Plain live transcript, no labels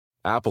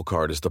Apple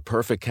Card is the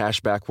perfect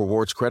cashback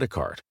rewards credit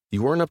card.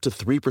 You earn up to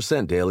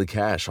 3% daily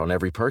cash on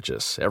every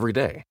purchase, every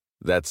day.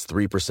 That's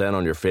 3%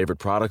 on your favorite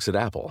products at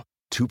Apple,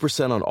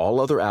 2% on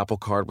all other Apple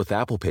Card with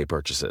Apple Pay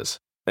purchases,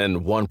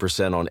 and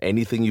 1% on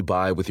anything you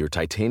buy with your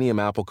titanium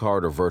Apple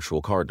Card or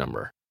virtual card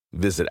number.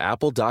 Visit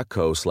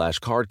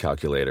apple.co/card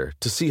calculator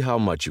to see how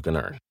much you can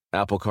earn.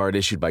 Apple Card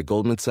issued by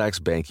Goldman Sachs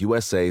Bank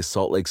USA,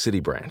 Salt Lake City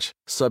branch.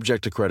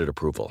 Subject to credit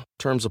approval.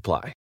 Terms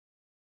apply.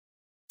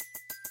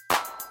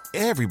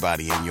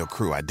 Everybody in your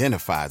crew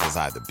identifies as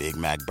either Big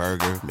Mac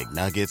Burger,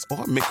 McNuggets,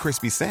 or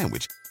McCrispy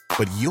Sandwich.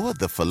 But you're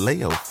the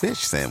Filet-O-Fish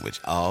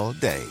Sandwich all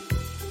day.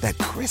 That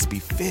crispy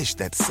fish,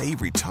 that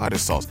savory tartar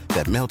sauce,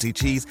 that melty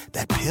cheese,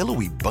 that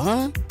pillowy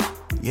bun.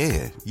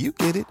 Yeah, you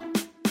get it.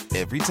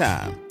 Every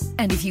time.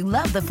 And if you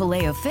love the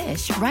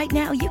Filet-O-Fish, right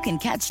now you can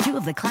catch two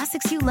of the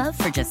classics you love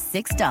for just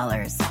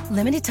 $6.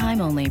 Limited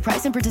time only.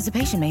 Price and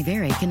participation may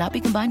vary. Cannot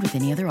be combined with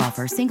any other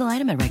offer. Single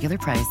item at regular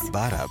price.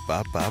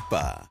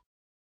 Ba-da-ba-ba-ba.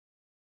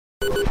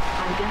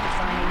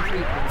 Identifying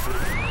frequency.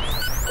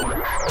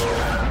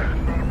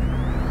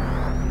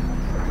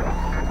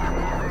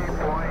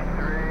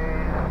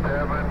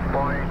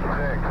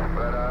 7.6,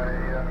 but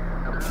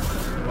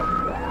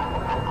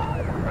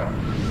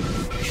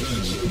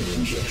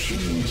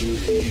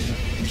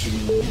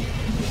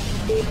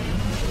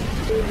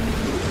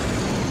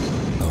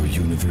Our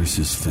universe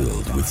is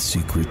filled with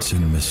secrets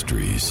and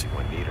mysteries,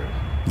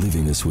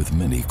 leaving us with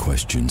many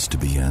questions to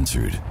be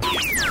answered.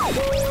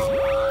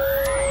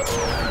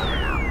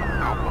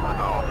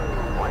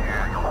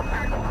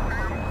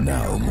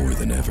 Now more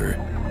than ever,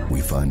 we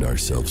find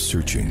ourselves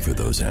searching for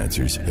those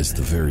answers as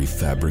the very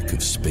fabric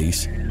of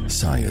space,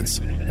 science,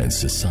 and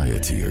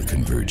society are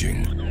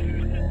converging.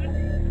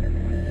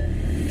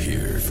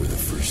 Here for the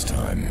first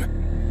time,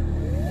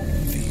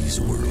 these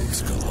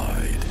worlds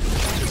collide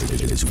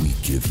as we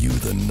give you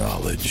the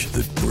knowledge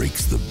that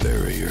breaks the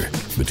barrier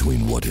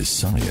between what is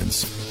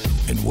science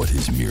and what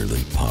is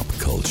merely pop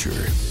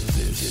culture.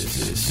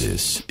 This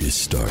is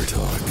Star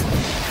Talk.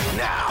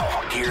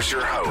 Now, here's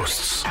your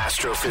hosts,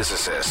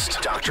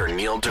 astrophysicist Dr.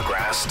 Neil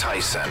deGrasse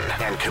Tyson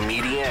and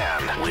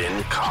comedian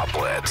Lynn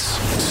Koplitz.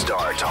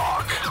 Star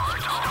Talk.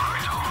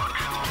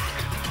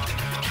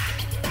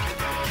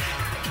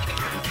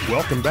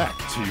 Welcome back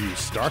to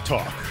Star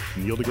Talk.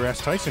 Neil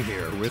deGrasse Tyson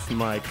here with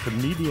my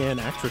comedian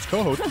actress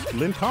co-host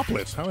Lynn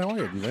Koplitz. How are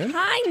you, Lynn?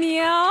 Hi,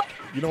 Neil.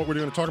 You know what we're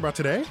going to talk about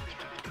today?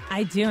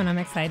 I do, and I'm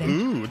excited.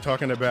 Ooh, we're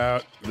talking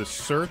about the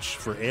search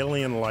for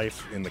alien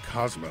life in the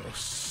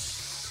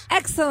cosmos.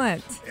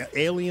 Excellent.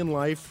 Alien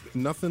life,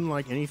 nothing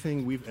like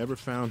anything we've ever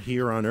found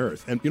here on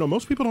Earth. And, you know,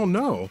 most people don't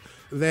know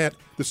that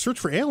the search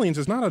for aliens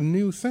is not a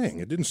new thing.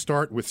 It didn't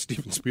start with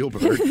Steven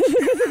Spielberg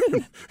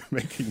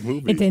making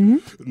movies. It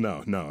didn't?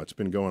 No, it's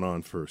been going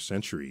on for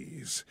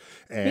centuries.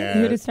 And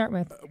who to start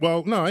with?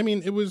 Well, no, I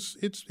mean,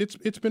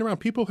 it's been around.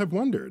 People have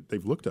wondered.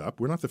 They've looked up.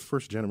 We're not the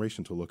first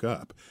generation to look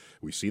up.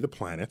 We see the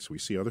planets. We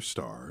see other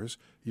stars.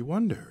 You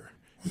wonder,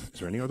 is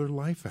there any other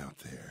life out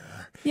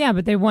there? Yeah,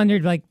 but they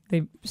wondered, like,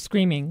 they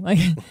screaming, like,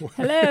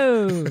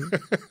 hello.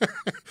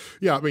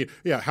 Yeah, I mean,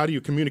 how do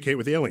you communicate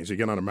with aliens? You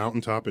get on a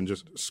mountaintop and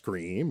just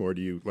scream, or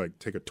do you, like,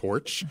 take a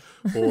torch?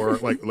 Or,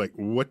 like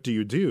what do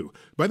you do?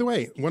 By the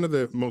way, one of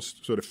the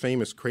most sort of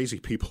famous crazy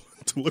people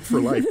to look for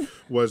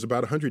life was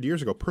about 100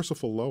 years ago,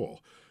 Percival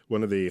Lowell,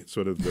 one of the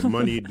sort of the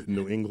moneyed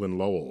New England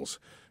Lowells.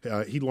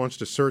 He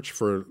launched a search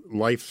for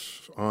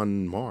life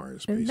on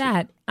Mars,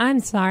 basically. I'm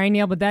sorry,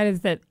 Neil, but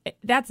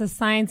that's a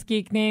science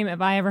geek name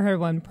if I ever heard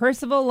one.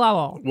 Percival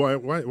Lowell. Why,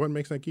 what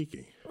makes that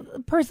geeky?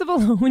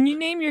 Percival, when you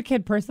name your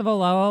kid Percival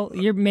Lowell,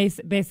 you're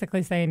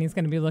basically saying he's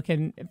going to be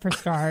looking for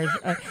stars.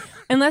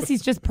 Unless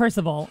he's just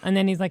Percival, and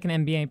then he's like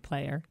an NBA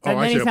player. Oh,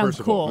 then he sounds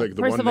Percival, cool. like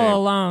Percival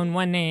alone,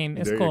 one name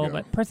is there cool,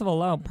 but Percival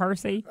Lowell,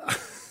 Percy.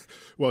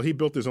 Well, he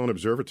built his own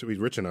observatory.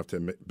 He's rich enough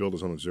to build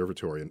his own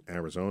observatory in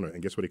Arizona.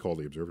 And guess what he called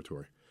the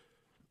observatory?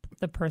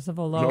 The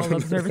Percival Lowell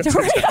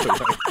Observatory. Exactly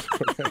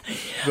right.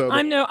 So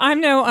I'm no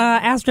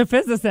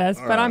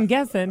astrophysicist, but I'm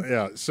guessing.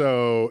 Yeah.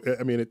 So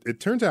I mean, it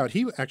turns out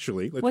he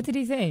actually. What did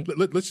he say?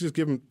 Let's just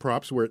give him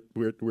props where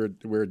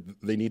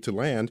they need to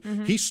land.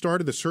 Mm-hmm. He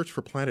started the search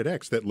for Planet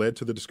X that led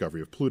to the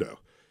discovery of Pluto.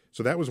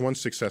 So that was one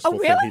successful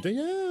thing he did.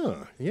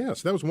 Yeah.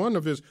 So that was one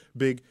of his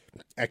big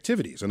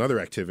activities.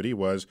 Another activity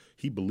was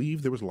he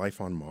believed there was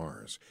life on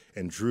Mars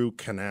and drew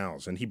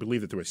canals. And he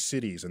believed that there were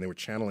cities and they were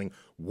channeling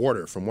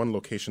water from one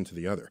location to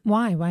the other.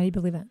 Why? Why do you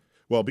believe that?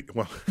 Well,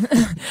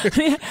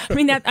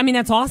 I mean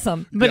that's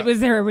awesome. But was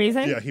there a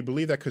reason? Yeah, he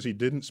believed that because he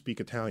didn't speak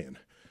Italian.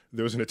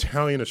 There was an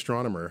Italian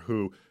astronomer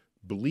who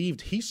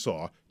believed he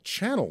saw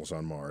channels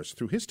on Mars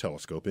through his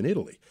telescope in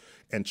Italy.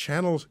 And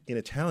channels in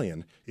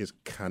Italian is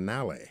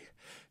canale.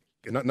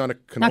 Not a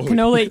cannoli. Not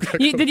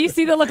cannoli. Did you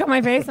see the look on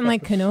my face? I'm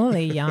like,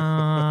 cannoli,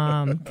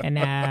 yum,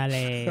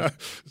 canale.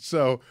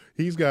 So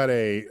he's got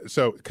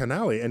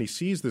canale, and he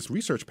sees this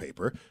research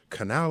paper,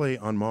 Canale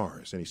on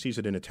Mars, and he sees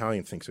it in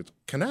Italian, thinks it's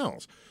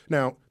canals.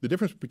 Now, the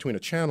difference between a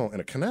channel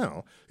and a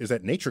canal is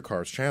that nature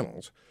carves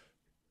channels.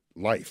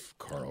 Life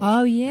carves.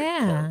 Oh,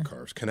 yeah.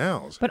 Carves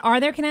canals. But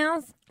are there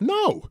canals?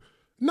 No.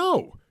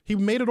 He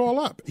made it all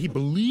up. He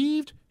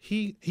believed.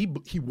 He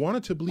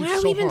wanted to believe. Why are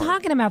so we even hard.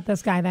 talking about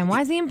this guy then?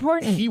 Why is he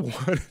important? He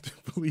wanted to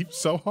believe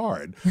so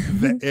hard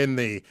that in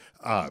the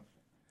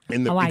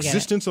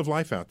existence of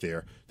life out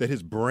there, that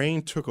his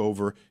brain took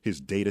over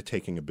his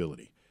data-taking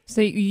ability.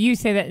 So you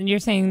say that you're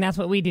saying that's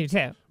what we do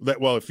too.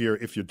 Well, if you're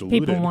deluded,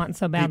 people want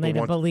so badly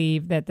to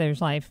believe that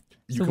there's life.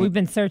 So we've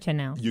been searching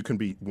now. You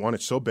can want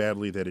it so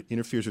badly that it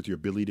interferes with your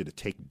ability to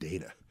take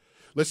data.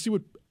 Let's see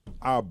what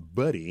our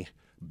buddy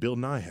Bill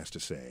Nye has to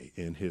say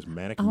in his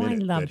Manic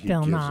Minute that he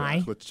Bill gives Nye.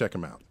 us. Let's check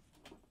him out.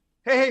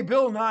 Hey,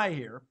 Bill Nye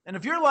here. And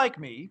if you're like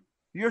me,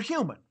 you're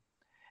human.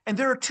 And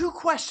there are two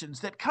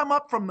questions that come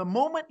up from the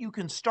moment you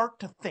can start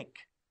to think.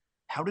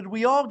 How did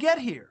we all get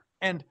here?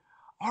 And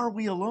are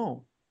we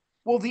alone?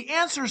 Well, the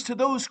answers to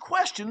those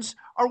questions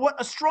are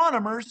what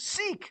astronomers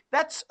seek.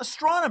 That's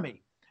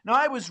astronomy. Now,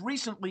 I was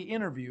recently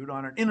interviewed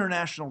on an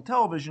international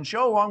television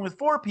show along with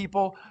 4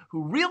 people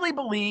who really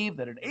believe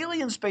that an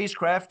alien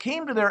spacecraft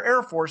came to their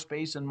Air Force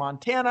base in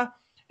Montana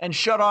and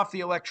shut off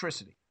the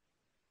electricity.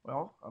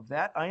 Well, of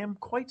that, I am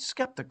quite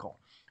skeptical.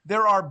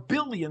 There are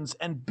billions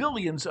and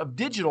billions of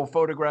digital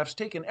photographs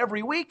taken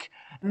every week,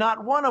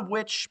 not one of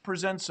which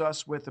presents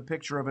us with a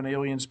picture of an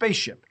alien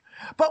spaceship.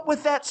 But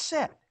with that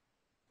said,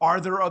 are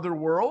there other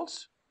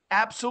worlds?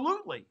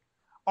 Absolutely.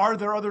 Are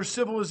there other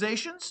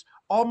civilizations?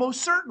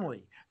 Almost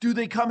certainly. Do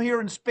they come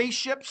here in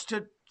spaceships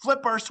to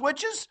flip our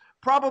switches?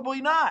 Probably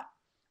not.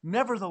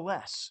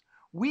 Nevertheless,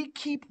 we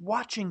keep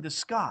watching the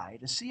sky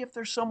to see if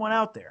there's someone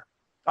out there.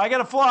 I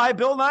gotta fly,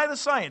 Bill Nye the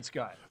Science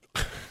Guy.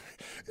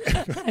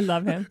 I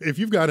love him. If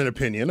you've got an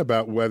opinion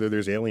about whether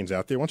there's aliens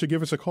out there, why don't you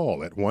give us a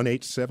call at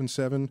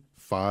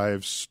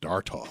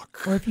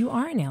 1-877-5-STAR-TALK. Or if you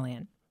are an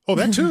alien. Oh,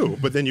 that too.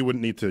 But then you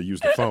wouldn't need to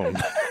use the phone.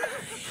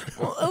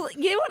 Well,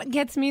 you know what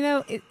gets me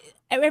though?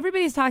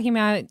 Everybody's talking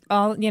about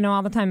all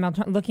the time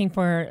about looking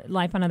for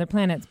life on other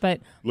planets,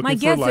 but my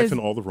guess for life is in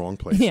all the wrong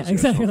places. Yeah,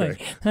 exactly.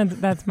 Okay.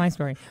 That's my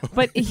story.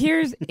 But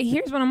here's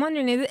what I'm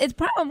wondering: is it's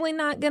probably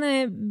not going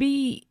to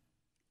be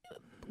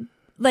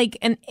like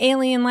an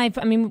alien life.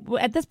 I mean,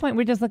 at this point,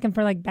 we're just looking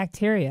for like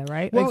bacteria,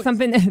 right? Well, like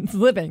something that's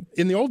living.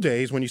 In the old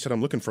days, when you said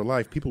I'm looking for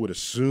life, people would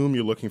assume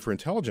you're looking for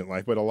intelligent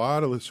life. But a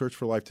lot of the search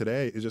for life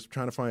today is just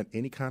trying to find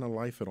any kind of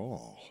life at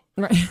all.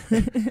 Right.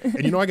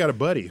 And I got a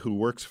buddy who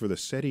works for the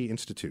SETI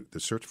Institute,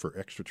 the Search for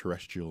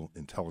Extraterrestrial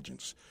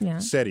Intelligence. Yeah.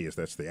 SETI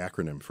that's the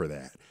acronym for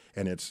that.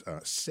 And it's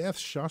Seth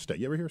Shostak.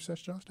 You ever hear of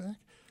Seth Shostak?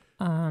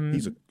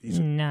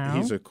 No.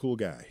 He's a cool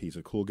guy. He's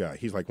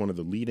like one of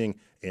the leading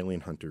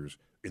alien hunters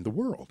in the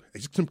world.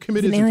 He's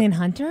committed. An alien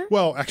hunter?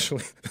 Well,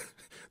 actually,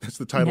 that's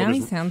the title. Now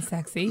he sounds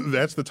sexy.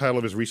 That's the title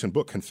of his recent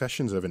book,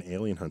 Confessions of an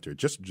Alien Hunter,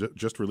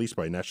 just released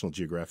by National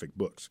Geographic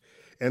Books.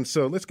 And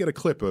so let's get a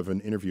clip of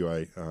an interview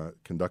I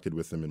conducted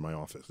with him in my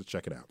office. Let's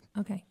check it out.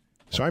 Okay.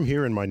 So I'm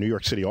here in my New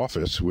York City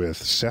office with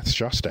Seth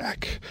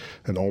Shostak,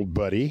 an old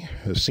buddy,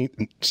 a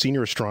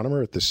senior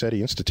astronomer at the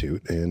SETI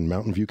Institute in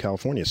Mountain View,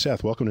 California.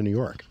 Seth, welcome to New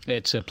York.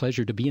 It's a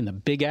pleasure to be in the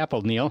Big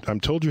Apple, Neil. I'm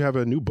told you have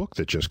a new book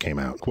that just came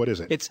out. What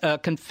is it? It's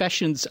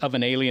Confessions of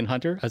an Alien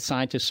Hunter, a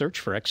scientist's search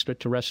for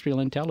extraterrestrial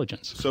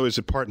intelligence. So is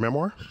it part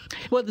memoir?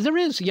 Well, there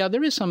is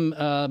some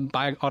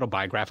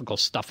autobiographical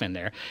stuff in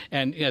there.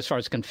 And as far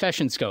as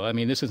confessions go, I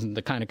mean, this isn't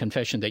the kind of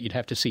confession that you'd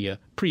have to see a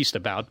priest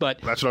about.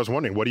 But that's what I was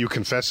wondering. What are you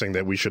confessing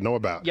that we should know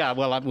about? Yeah,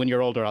 well, when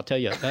you're older, I'll tell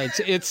you.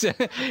 It's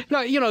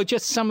no,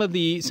 just some of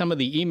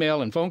the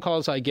email and phone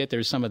calls I get.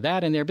 There's some of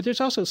that in there, but there's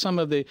also some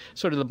of the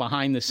sort of the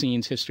behind the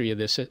scenes history of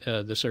this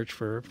the search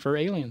for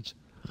aliens.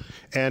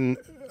 And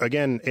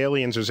again,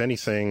 aliens is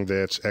anything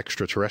that's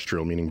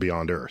extraterrestrial, meaning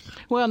beyond Earth.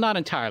 Well, not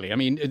entirely. I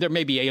mean, there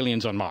may be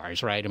aliens on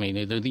Mars, right? I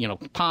mean,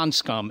 pond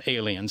scum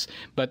aliens,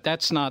 but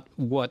that's not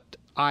what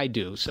I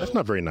do. So that's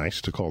not very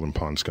nice to call them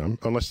pond scum,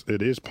 unless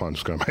it is pond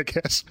scum, I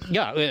guess.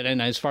 Yeah,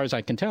 and as far as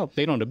I can tell,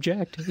 they don't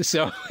object,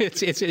 so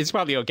it's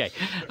probably okay.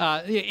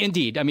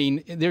 Indeed, I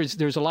mean,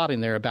 there's a lot in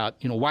there about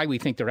why we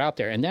think they're out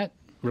there, and that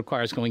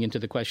requires going into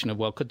the question of,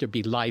 well, could there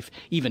be life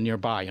even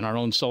nearby in our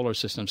own solar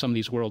system? Some of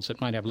these worlds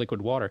that might have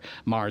liquid water.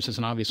 Mars is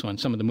an obvious one.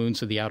 Some of the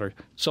moons of the outer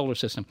solar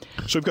system.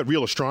 So we've got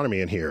real astronomy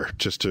in here,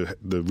 just to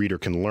the reader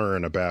can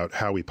learn about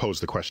how we pose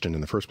the question in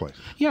the first place.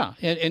 Yeah,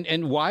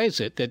 and why is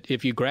it that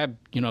if you grab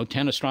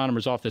 10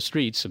 astronomers off the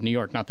streets of New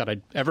York, not that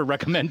I'd ever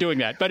recommend doing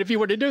that, but if you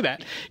were to do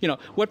that,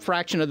 what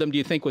fraction of them do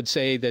you think would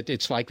say that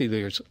it's likely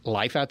there's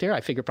life out there?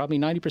 I figure probably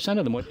 90%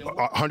 of them would.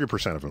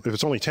 100% of them. If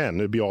it's only 10,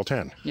 it'd be all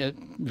 10. Yeah,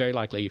 very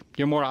likely.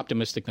 You're more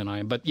optimistic than I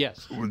am, but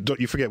yes.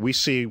 Don't you forget, we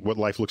see what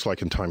life looks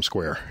like in Times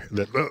Square.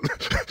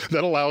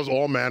 That allows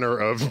all manner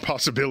of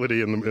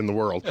possibility in the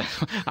world.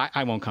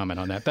 I won't comment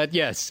on that, but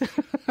yes.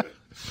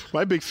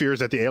 My big fear is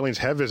that the aliens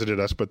have visited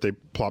us, but they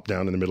plopped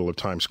down in the middle of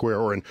Times Square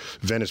or in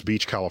Venice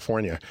Beach,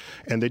 California,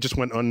 and they just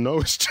went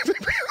unnoticed.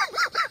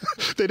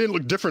 They didn't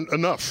look different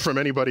enough from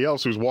anybody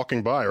else who's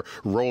walking by or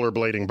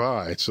rollerblading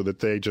by, so that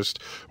they just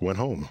went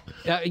home.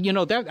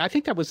 I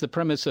think that was the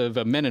premise of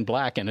Men in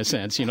Black, in a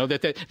sense,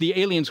 that the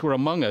aliens were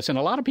among us. And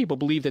a lot of people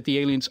believe that the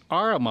aliens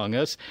are among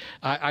us.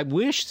 I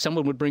wish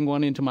someone would bring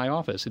one into my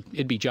office.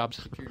 It'd be job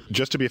security.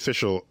 Just to be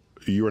official,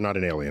 You are not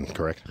an alien,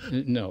 correct?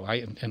 No,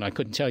 I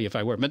couldn't tell you if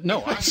I were, but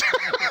no.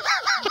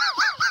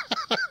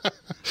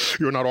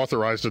 You're not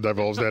authorized to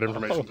divulge that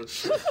information.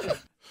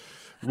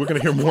 We're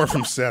going to hear more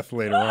from Seth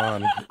later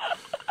on.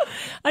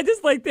 I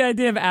just like the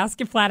idea of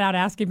flat out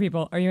asking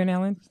people, "Are you an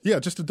alien?" Yeah,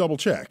 just to double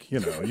check.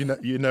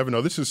 You never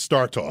know. This is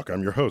Star Talk.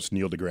 I'm your host,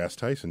 Neil deGrasse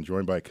Tyson,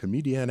 joined by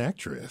comedian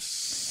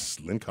actress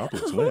Lynn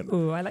Koplitz. Lynn.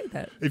 Ooh, I like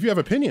that. If you have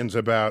opinions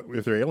about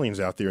if there are aliens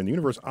out there in the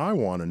universe, I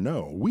want to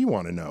know. We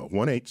want to know.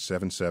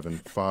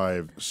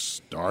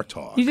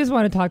 1-877-5-STAR-TALK. You just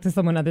want to talk to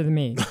someone other than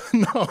me.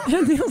 No.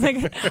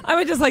 I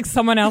would just like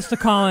someone else to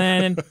call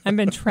in, and I've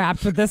been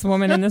trapped with this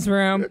woman in this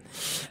room.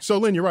 So,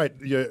 Lynn, you're right.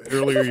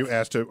 Earlier you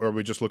asked, are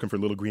we just looking for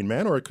little green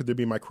men, or could there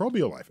be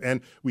microbial life?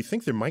 And we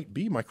think there might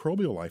be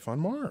microbial life on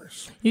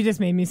Mars. You just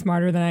made me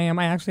smarter than I am.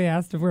 I actually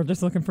asked if we're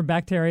just looking for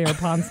bacteria or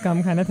pond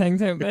scum kind of thing,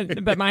 too.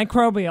 But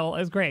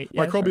microbial is great.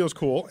 Yeah, microbial is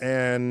cool,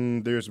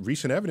 and there's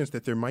recent evidence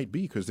that there might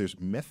be because there's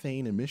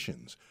methane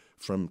emissions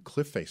from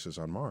cliff faces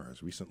on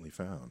Mars recently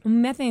found.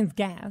 Methane's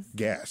gas.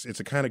 Gas.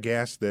 It's a kind of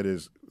gas that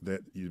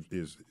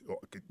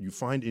you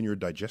find in your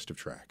digestive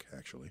tract,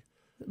 actually.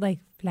 Like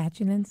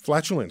flatulence?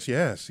 Flatulence,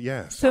 yes.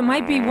 So it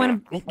might be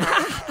one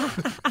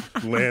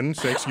of... Lynn,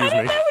 say excuse me.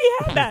 I didn't know we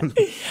had that.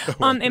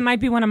 It might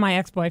be one of my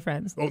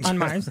ex-boyfriends on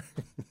Mars.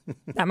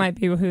 That might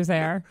be who they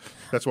are.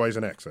 That's why he's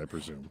an ex, I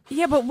presume.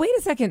 Yeah, but wait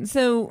a second.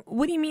 So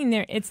what do you mean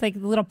there? It's like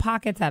little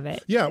pockets of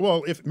it. Yeah,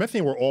 well, if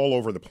methane were all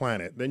over the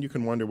planet, then you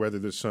can wonder whether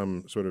there's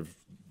some sort of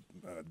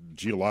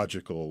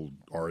geological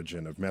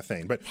origin of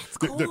methane. But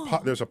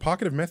there's a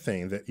pocket of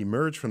methane that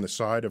emerged from the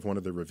side of one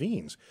of the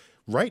ravines,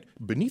 right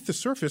beneath the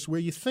surface where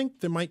you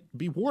think there might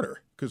be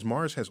water, because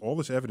Mars has all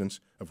this evidence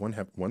of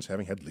once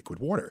having had liquid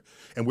water.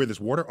 And where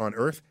there's water on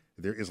Earth,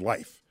 there is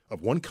life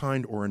of one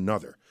kind or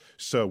another.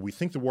 So we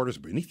think the water is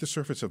beneath the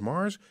surface of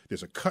Mars.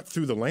 There's a cut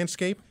through the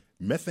landscape.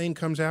 Methane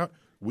comes out.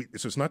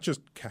 So it's not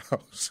just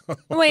cows.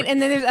 Wait,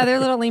 and then there's other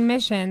little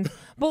emissions.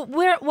 But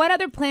what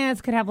other planets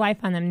could have life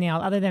on them, Neil,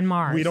 other than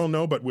Mars? We don't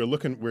know, but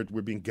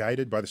we're being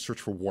guided by the search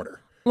for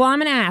water. Well, I'm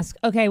going to ask.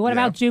 Okay, what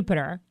about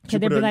Jupiter?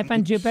 Could there be life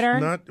on Jupiter?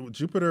 Not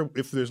Jupiter.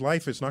 If there's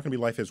life, it's not going to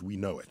be life as we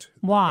know it.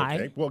 Why?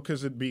 Okay? Well,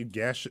 because it'd be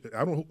gas.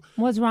 I don't know.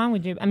 What's wrong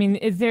with Jupiter? I mean,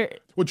 is there?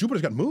 Well,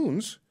 Jupiter's got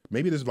moons.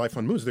 Maybe there's life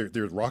on moons.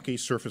 There's rocky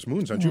surface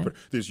moons on Jupiter.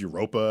 There's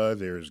Europa.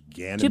 There's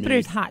Ganymede.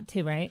 Jupiter's hot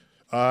too, right?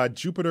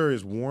 Jupiter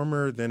is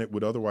warmer than it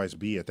would otherwise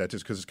be at that,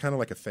 just because it's kind of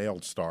like a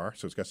failed star,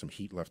 so it's got some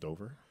heat left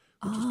over,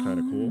 which is kind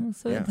of cool.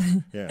 So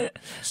yeah.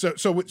 So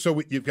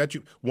you've got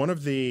one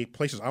of the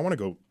places I want to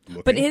go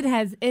looking. But it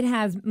has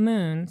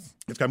moons.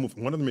 It's got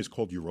one of them is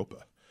called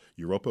Europa.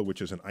 Europa,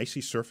 which is an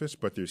icy surface,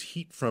 but there's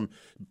heat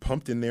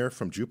pumped in there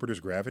from Jupiter's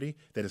gravity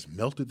that has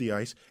melted the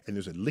ice, and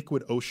there's a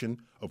liquid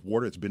ocean of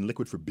water that's been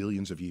liquid for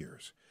billions of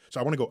years. So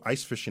I want to go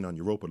ice fishing on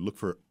Europa to look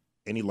for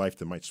any life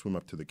that might swim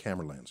up to the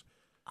Camerlands.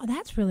 Oh,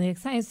 that's really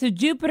exciting. So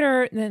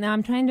Jupiter, now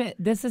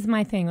this is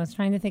my thing. I was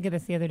trying to think of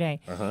this the other day.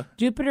 Uh-huh.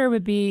 Jupiter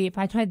would be, if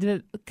I tried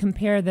to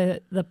compare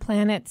the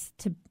planets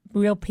to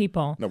real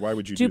people. Now, why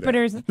would you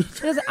Jupiter's, do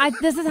that?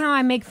 This is how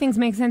I make things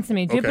make sense to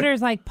me. Okay.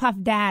 Jupiter's like Puff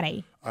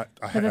Daddy.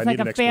 Because it's like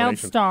a failed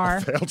star.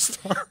 A failed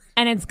star.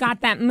 And it's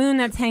got that moon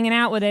that's hanging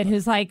out with it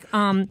who's like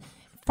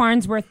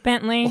Farnsworth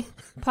Bentley,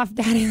 Puff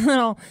Daddy's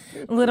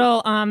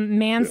little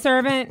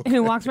manservant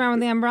who walks around with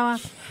the umbrella.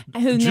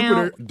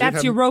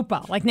 That's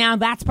Europa. Like now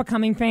that's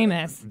becoming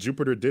famous.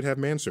 Jupiter did have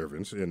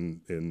manservants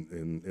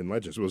in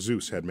legends. Well,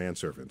 Zeus had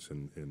manservants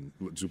in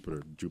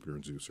Jupiter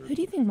and Zeus. Who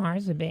do you think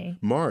Mars would be?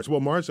 Mars. Well,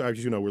 Mars,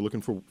 as you know, we're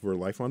looking for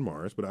life on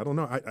Mars, but I don't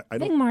know. I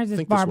think Mars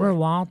is Barbara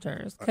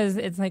Walters because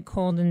it's like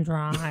cold and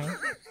dry.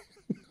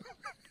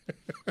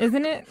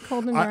 Isn't it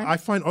cold and dry? I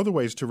find other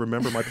ways to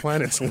remember my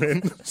planets,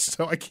 Lynn,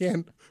 so I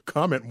can't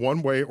comment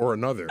one way or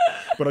another.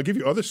 But I'll give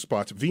you other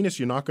spots. Venus,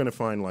 you're not going to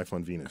find life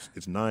on Venus.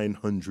 It's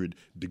 900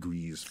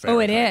 degrees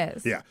Fahrenheit. Oh, it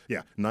is?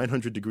 Yeah.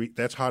 900 degrees.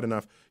 That's hot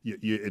enough.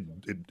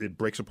 It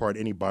breaks apart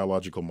any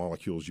biological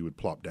molecules you would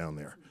plop down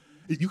there.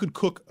 You could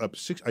cook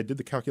I did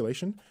the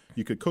calculation.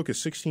 You could cook a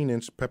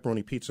 16-inch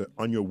pepperoni pizza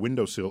on your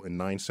windowsill in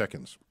 9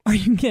 seconds. Are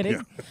you kidding?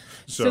 Yeah.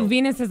 So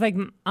Venus is like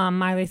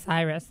Miley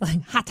Cyrus,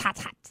 like hot, hot,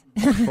 hot.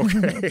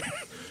 Okay.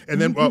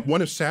 And then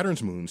one of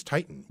Saturn's moons,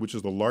 Titan, which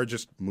is the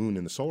largest moon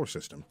in the solar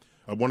system,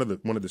 one of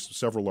the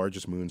several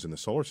largest moons in the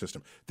solar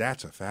system.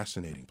 That's a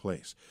fascinating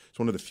place. It's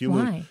one of the few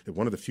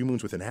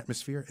moons with an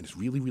atmosphere, and it's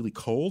really, really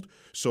cold.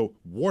 So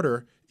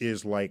water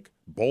is like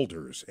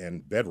boulders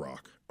and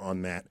bedrock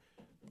on that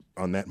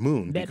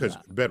moon because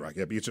bedrock.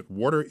 Yeah, because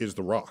water is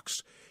the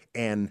rocks,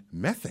 and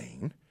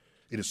methane.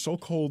 It is so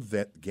cold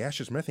that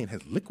gaseous methane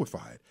has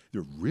liquefied.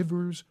 There are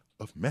rivers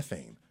of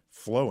methane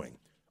flowing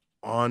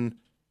on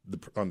the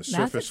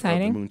surface of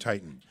the moon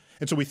Titan.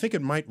 And so we think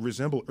it might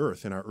resemble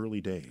Earth in our early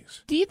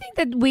days. Do you think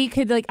that we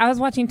could, I was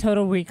watching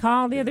Total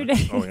Recall the other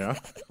day. Oh, yeah?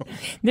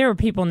 There are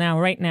people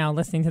right now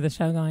listening to the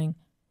show going,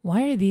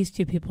 why are these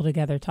two people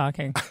together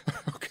talking?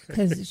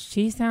 Because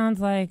she sounds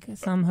like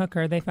some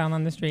hooker they found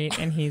on the street,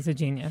 and he's a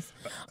genius.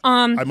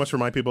 I must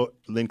remind people,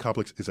 Lynn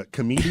Koplitz is a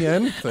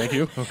comedian. Thank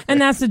you. Okay. And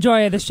that's the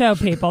joy of the show,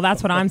 people.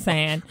 That's what I'm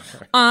saying.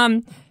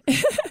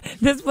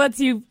 This lets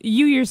you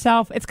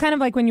yourself. It's kind of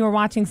like when you were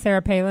watching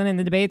Sarah Palin in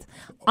the debates.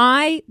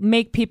 I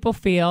make people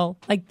feel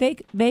like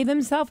they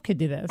themselves could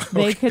do this.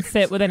 They could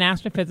sit with an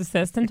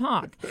astrophysicist and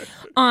talk.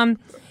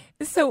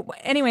 So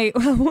anyway,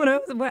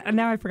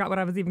 now I forgot what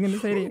I was even going to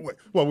say to you.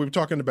 Well, we were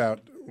talking about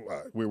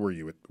where were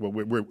you? Well,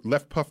 we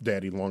left Puff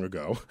Daddy long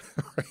ago.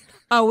 Right?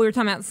 Oh, we were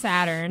talking about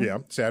Saturn. Yeah,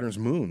 Saturn's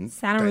moon.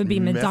 Saturn would be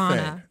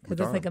Madonna because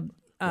it's like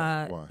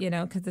Why?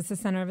 because it's the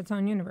center of its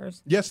own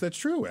universe. Yes, that's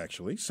true,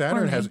 actually.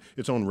 Saturn has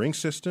its own ring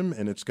system,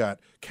 and it's got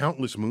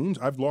countless moons.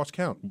 I've lost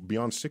count.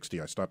 Beyond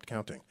 60, I stopped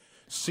counting.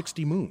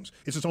 60 moons.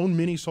 It's its own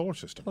mini solar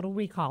system. Total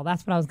recall.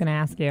 That's what I was going to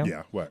ask you.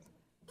 Yeah, what?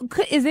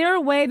 Is there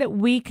a way that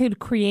we could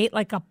create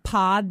like a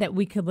pod that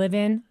we could live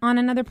in on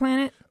another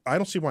planet? I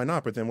don't see why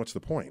not, but then what's the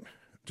point?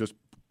 Just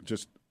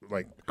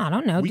like... I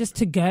don't know, just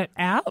to get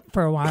out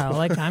for a while.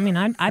 Like, I mean,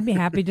 I'd be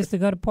happy just to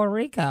go to Puerto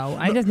Rico.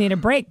 I just need a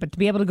break, but to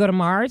be able to go to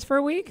Mars for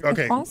a week,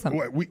 that's awesome.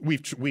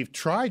 We've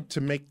tried to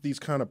make these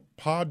kind of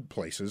pod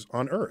places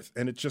on Earth,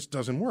 and it just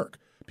doesn't work.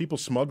 People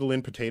smuggle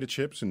in potato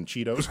chips and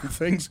Cheetos and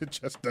things. It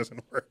just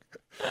doesn't work.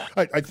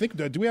 I think,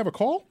 do we have a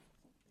call?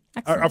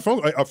 Our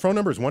phone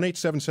number is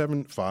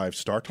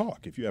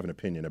 1-877-5-STAR-TALK if you have an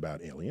opinion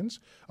about aliens.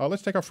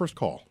 Let's take our first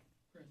call.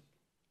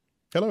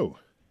 Hello.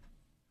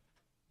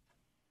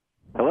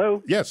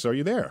 Hello? Yes, are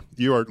you there?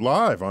 You are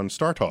live on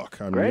Star Talk.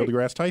 I'm Neil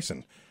deGrasse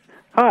Tyson.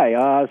 Hi,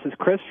 this is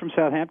Chris from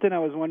Southampton. I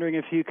was wondering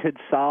if you could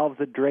solve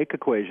the Drake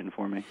equation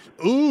for me.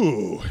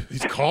 Ooh,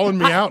 he's calling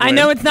me out. I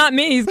know it's not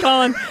me. He's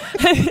calling.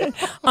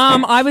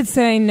 I would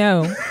say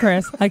no,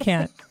 Chris. I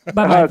can't.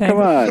 Bye-bye. Come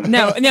on.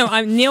 No,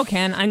 Neil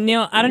can. I'm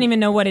Neil. I don't even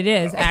know what it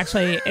is,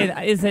 actually.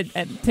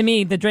 To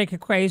me, the Drake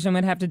equation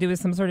would have to do with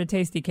some sort of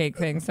tasty cake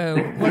thing. So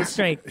what's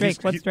Drake?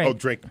 What's Drake? Oh,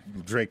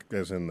 Drake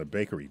as in the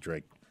bakery,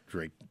 Drake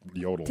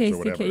Yodels tasty or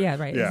whatever. Cake. Yeah,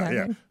 right. Yeah,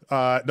 exactly.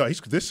 yeah. No,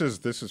 this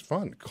is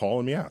fun.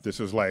 Calling me out.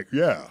 This is like,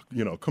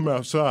 come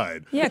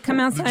outside. Yeah, come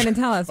outside and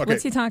tell us. Okay,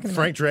 What's he talking about?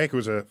 Frank Drake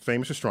was a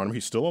famous astronomer.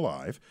 He's still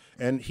alive,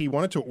 and he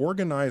wanted to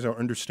organize our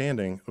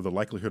understanding of the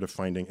likelihood of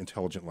finding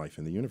intelligent life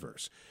in the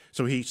universe.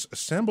 So he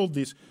assembled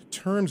these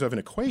terms of an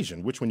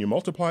equation, which when you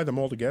multiply them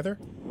all together,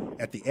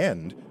 at the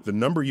end, the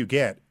number you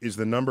get is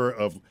the number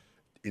of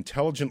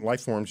intelligent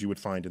life forms you would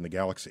find in the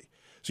galaxy.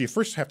 So you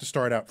first have to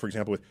start out, for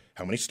example, with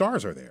how many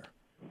stars are there?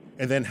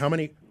 And then how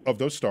many of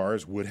those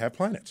stars would have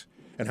planets?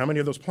 And how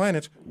many of those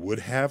planets would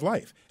have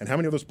life? And how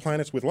many of those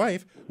planets with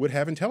life would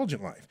have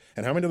intelligent life?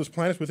 And how many of those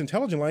planets with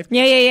intelligent life?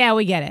 Yeah,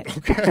 we get it.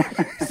 Okay.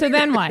 So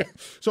then what?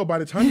 So by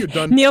the time you're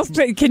done...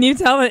 Can you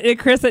tell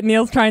Chris that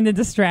Neil's trying to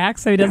distract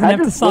so he doesn't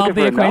have to solve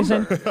the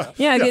equation?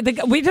 Yeah.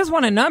 We just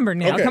want a number,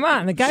 Neil. Okay. Come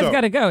on. The guy's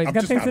got to go. He's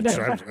got things to do.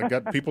 I've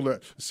got people to...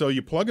 So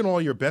you plug in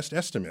all your best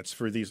estimates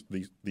for these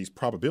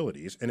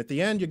probabilities, and at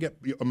the end you get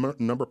a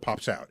number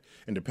pops out.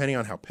 And depending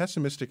on how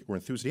pessimistic or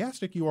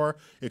enthusiastic you are,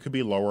 it could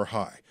be low or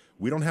high.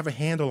 We don't have a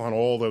handle on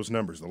all those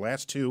numbers. The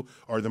last two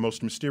are the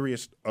most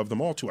mysterious of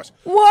them all to us.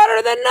 What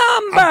are the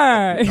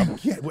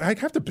numbers? I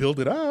have to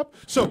build it up.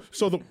 So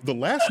the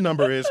last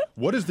number is,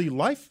 what is the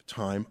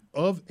lifetime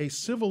of a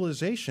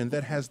civilization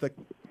that has the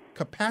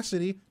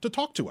capacity to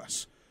talk to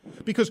us?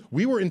 Because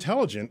we were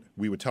intelligent,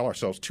 we would tell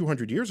ourselves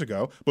 200 years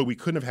ago, but we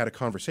couldn't have had a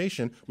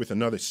conversation with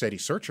another SETI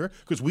searcher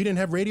because we didn't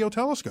have radio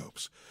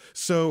telescopes.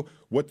 So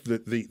what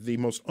the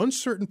most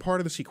uncertain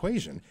part of this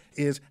equation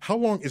is, how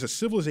long is a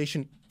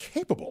civilization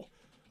capable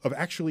of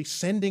actually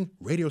sending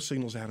radio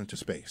signals out into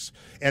space?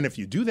 And if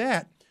you do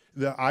that,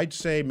 I'd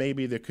say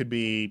maybe there could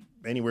be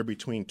anywhere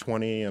between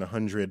 20 and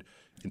 100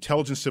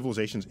 intelligent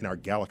civilizations in our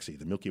galaxy,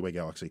 the Milky Way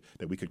galaxy,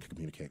 that we could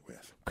communicate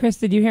with. Chris,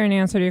 did you hear an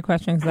answer to your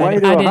question? 20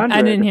 to 100.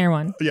 I didn't hear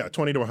one. Yeah,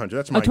 20 to 100.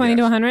 That's my 20 guess.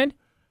 to 100?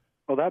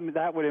 Well,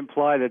 that would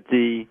imply that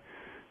the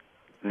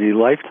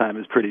lifetime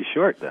is pretty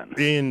short then.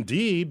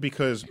 Indeed,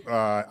 because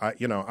how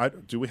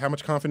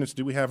much confidence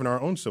do we have in our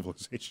own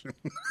civilization?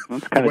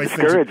 That's kind of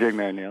discouraging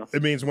there, Neil.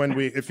 It means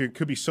if you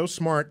could be so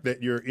smart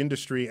that your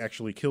industry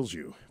actually kills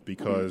you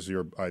because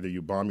either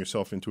you bomb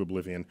yourself into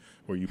oblivion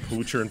or you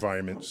pollute your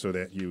environment so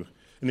that you...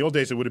 In the old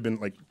days, it would have been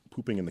like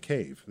pooping in the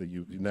cave.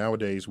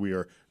 Nowadays, we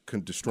are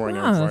destroying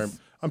our environment.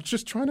 I'm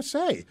just trying to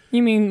say.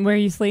 You mean where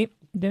you sleep?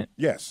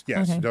 Yes.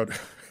 Okay.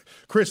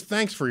 Chris,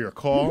 thanks for your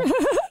call.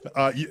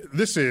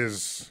 This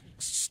is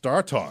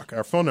Star Talk.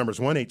 Our phone number is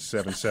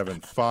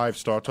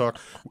 1-877-5-STAR-TALK.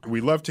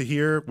 We love to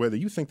hear whether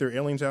you think there are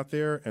aliens out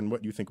there and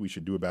what you think we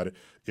should do about it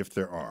if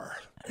there are.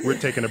 We're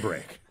taking a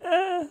break.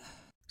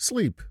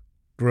 Sleep,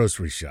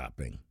 grocery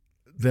shopping,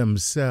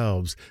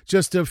 themselves,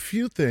 just a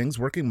few things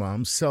working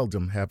moms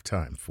seldom have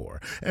time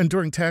for. And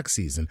during tax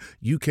season,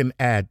 you can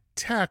add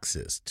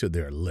taxes to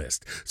their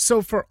list.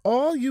 So for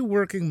all you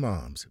working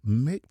moms,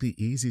 make the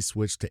easy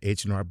switch to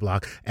H&R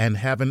Block and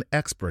have an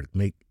expert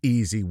make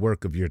easy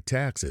work of your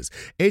taxes.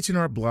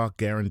 H&R Block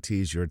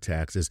guarantees your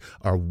taxes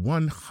are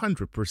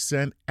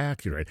 100%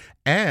 accurate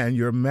and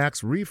your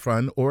max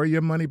refund or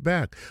your money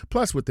back.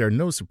 Plus, with their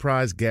no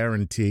surprise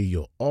guarantee,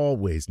 you'll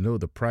always know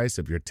the price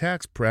of your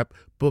tax prep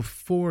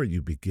before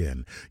you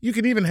begin. You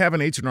can even have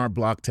an H&R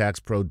Block tax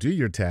pro do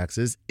your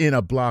taxes in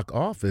a Block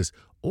office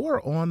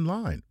or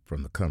online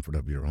from the comfort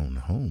of your own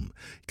home.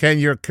 Can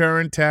your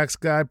current tax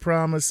guy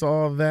promise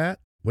all that?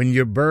 When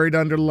you're buried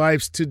under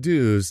life's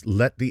to-dos,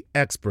 let the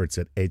experts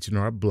at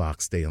H&R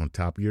Block stay on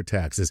top of your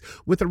taxes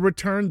with a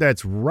return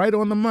that's right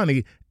on the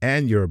money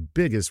and your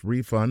biggest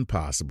refund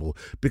possible.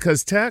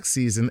 Because tax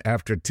season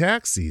after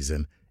tax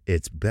season,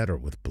 it's better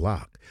with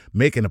Block.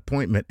 Make an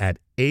appointment at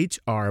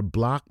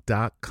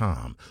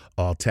hrblock.com.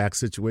 All tax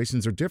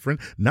situations are different.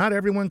 Not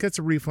everyone gets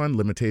a refund.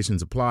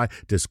 Limitations apply.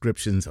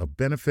 Descriptions of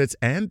benefits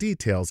and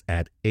details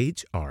at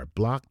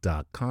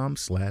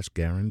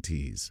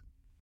hrblock.com/guarantees.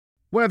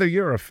 Whether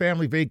you're a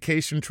family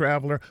vacation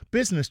traveler,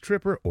 business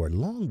tripper, or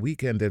long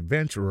weekend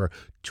adventurer,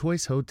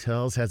 Choice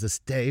Hotels has a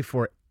stay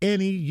for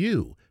any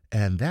you.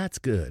 And that's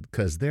good,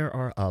 because there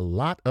are a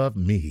lot of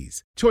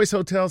me's. Choice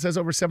Hotels has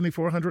over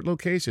 7,400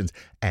 locations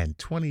and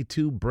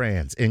 22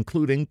 brands,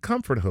 including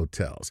Comfort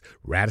Hotels,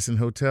 Radisson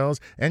Hotels,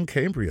 and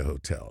Cambria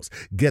Hotels.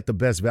 Get the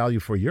best value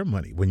for your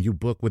money when you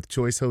book with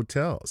Choice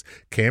Hotels.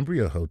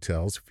 Cambria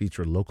Hotels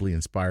feature locally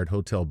inspired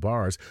hotel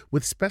bars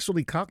with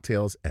specialty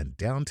cocktails and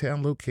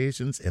downtown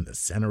locations in the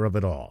center of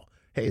it all.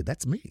 Hey,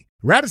 that's me.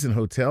 Radisson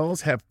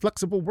Hotels have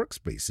flexible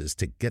workspaces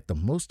to get the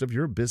most of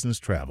your business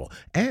travel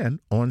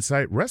and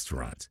on-site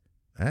restaurants.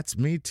 That's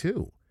me,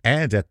 too.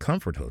 And at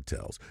Comfort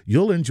Hotels,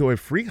 you'll enjoy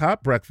free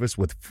hot breakfast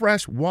with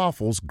fresh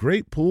waffles,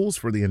 great pools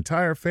for the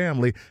entire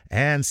family,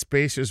 and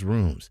spacious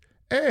rooms.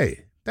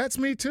 Hey, that's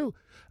me, too.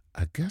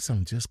 I guess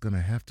I'm just going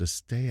to have to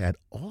stay at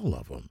all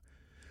of them.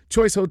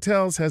 Choice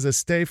Hotels has a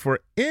stay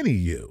for any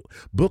you.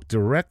 Book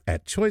direct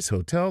at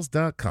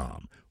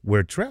choicehotels.com,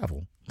 where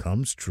travel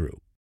comes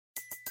true.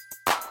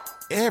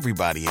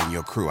 Everybody in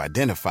your crew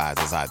identifies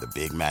as either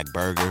Big Mac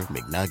Burger,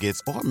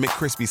 McNuggets, or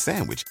McCrispy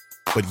Sandwich.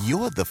 But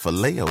you're the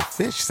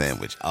Filet-O-Fish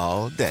Sandwich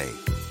all day.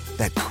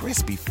 That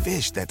crispy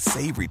fish, that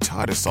savory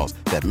tartar sauce,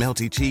 that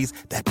melty cheese,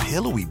 that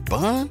pillowy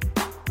bun.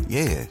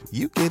 Yeah,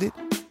 you get it.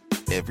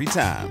 Every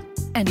time.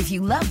 And if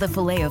you love the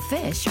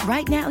Filet-O-Fish,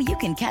 right now you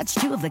can catch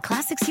two of the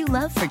classics you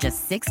love for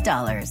just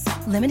 $6.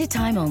 Limited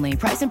time only.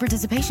 Price and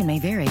participation may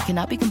vary.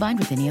 Cannot be combined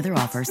with any other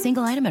offer.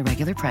 Single item at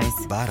regular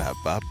price.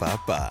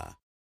 Ba-da-ba-ba-ba.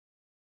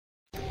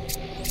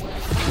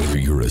 Whether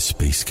you're a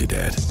space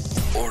cadet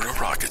or a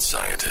rocket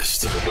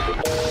scientist,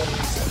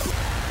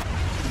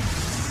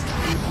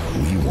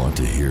 we want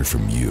to hear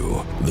from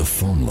you. The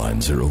phone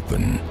lines are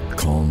open.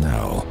 Call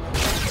now.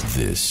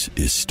 This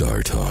is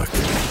Star Talk.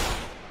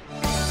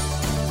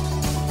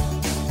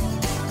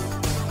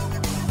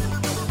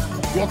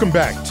 Welcome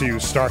back to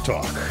Star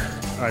Talk.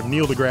 I'm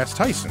Neil deGrasse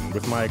Tyson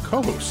with my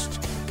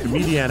co-host,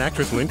 comedian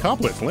actress Lynn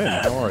Koplitz. Lynn,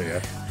 how are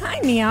you? Hi,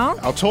 Neil.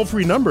 Our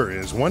toll-free number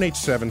is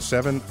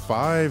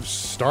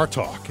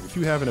 1-877-5-STAR-TALK. If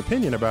you have an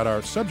opinion about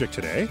our subject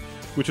today,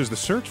 which is the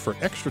search for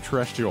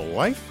extraterrestrial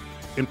life,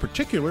 in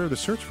particular, the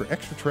search for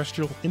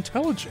extraterrestrial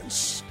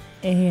intelligence.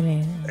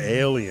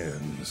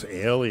 Aliens.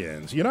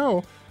 You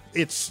know,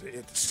 it's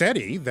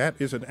SETI. That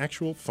is an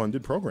actual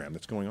funded program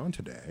that's going on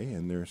today,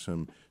 and there's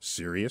some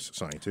serious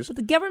scientists. But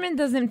the government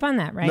doesn't fund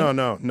that, right?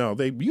 No.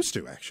 They used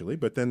to, actually,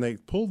 but then they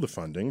pulled the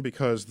funding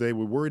because they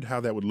were worried how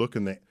that would look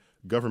in the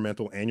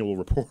governmental annual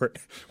report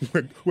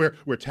where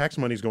tax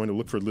money is going to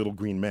look for little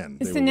green men.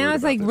 So now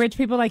it's like this. Rich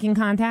people like in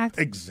Contact?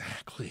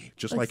 Exactly.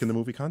 Just like in the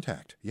movie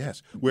Contact.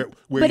 Yes. But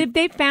if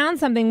they found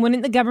something,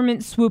 wouldn't the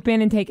government swoop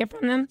in and take it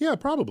from them? Yeah,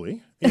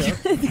 probably. Yeah.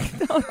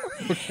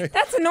 Okay.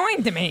 That's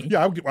annoying to me.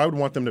 Yeah, I would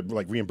want them to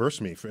like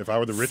reimburse me if I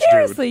were the rich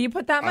Seriously, dude. You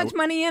put that much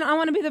money in? I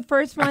want to be the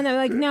first one that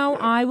like, no,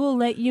 I will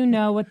let you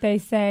know what they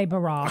say,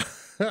 Barack.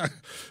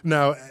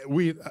 Now,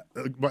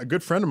 a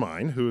good friend of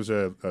mine who's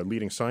a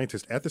leading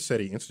scientist at the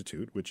SETI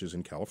Institute, which is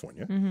in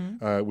California,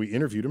 we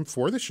interviewed him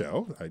for the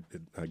show.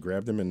 I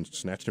grabbed him and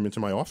snatched him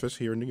into my office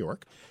here in New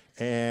York.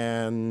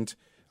 And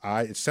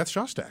it's Seth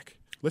Shostak.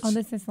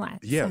 This is Seth.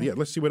 Yeah.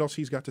 Let's see what else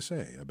he's got to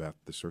say about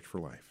the search for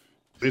life.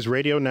 Is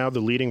radio now the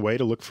leading way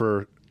to look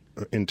for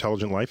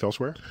intelligent life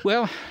elsewhere?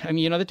 Well, I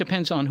mean, that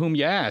depends on whom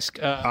you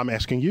ask. I'm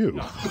asking you.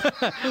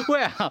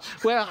 well,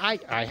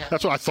 I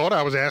that's what I thought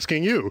I was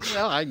asking you.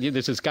 Well,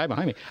 there's this guy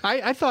behind me.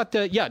 I thought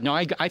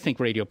I think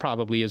radio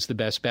probably is the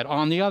best bet.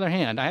 On the other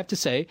hand, I have to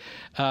say,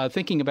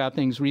 thinking about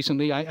things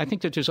recently, I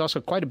think that there's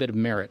also quite a bit of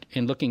merit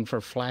in looking for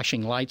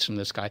flashing lights from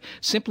the sky,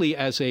 simply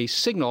as a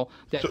signal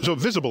that... So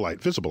visible light.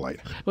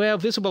 Well,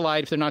 visible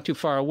light, if they're not too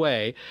far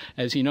away,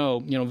 as you know,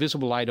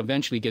 visible light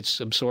eventually gets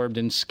absorbed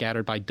and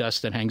scattered by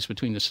dust that hangs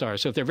between the stars.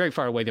 So if they're very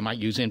far away, they might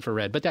use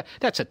infrared. But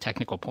that's a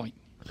technical point.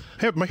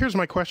 Hey, here's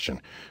my question.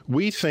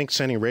 We think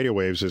sending radio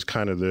waves is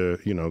kind of the,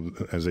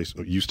 as they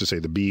used to say,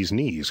 the bee's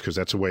knees, because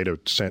that's a way to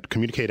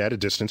communicate at a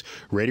distance.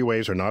 Radio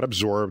waves are not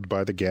absorbed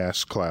by the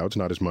gas clouds,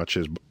 not as much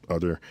as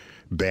other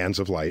bands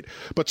of light.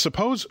 But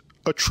suppose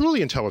a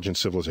truly intelligent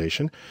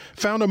civilization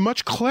found a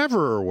much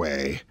cleverer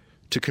way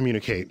to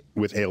communicate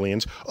with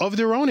aliens of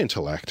their own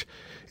intellect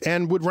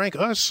and would rank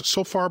us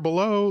so far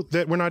below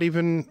that we're not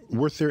even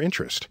worth their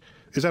interest.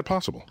 Is that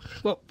possible?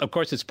 Well, of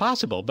course it's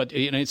possible, but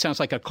it sounds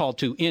like a call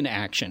to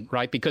inaction,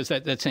 right? Because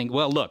that's saying,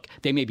 well, look,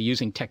 they may be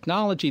using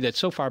technology that's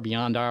so far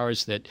beyond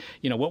ours that,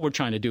 what we're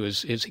trying to do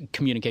is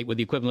communicate with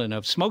the equivalent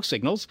of smoke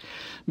signals.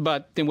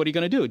 But then what are you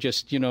going to do?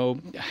 Just,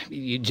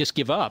 you just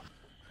give up.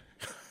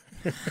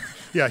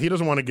 Yeah, he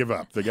doesn't want to give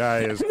up. The guy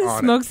is the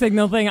on smoke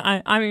signal thing.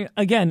 I mean,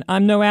 again,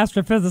 I'm no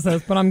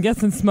astrophysicist, but I'm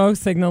guessing smoke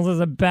signals is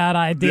a bad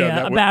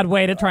idea, bad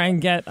way to try and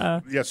get.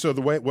 Yeah. So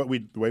the way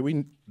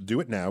we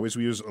do it now is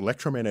we use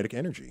electromagnetic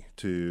energy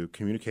to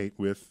communicate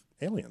with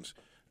aliens.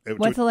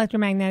 What's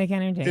electromagnetic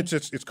energy?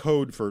 It's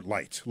code for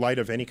light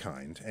of any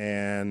kind,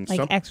 and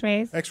like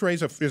X-rays.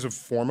 X-rays is a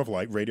form of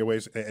light. Radio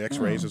waves,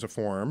 X-rays is a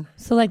form.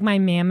 So, like my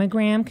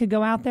mammogram could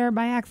go out there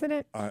by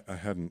accident. I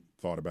hadn't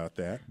thought about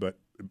that, but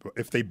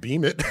if they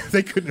beam it,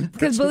 they could.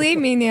 Because believe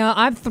me, Neil,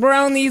 I've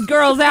thrown these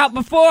girls out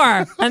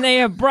before, and they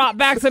have brought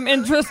back some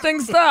interesting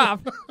stuff.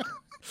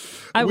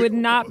 I would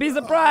not be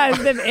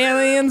surprised if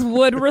aliens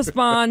would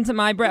respond to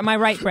my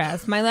right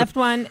breast. My left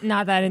one,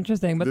 not that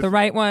interesting, but the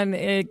right one,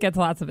 it gets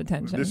lots of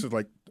attention. This is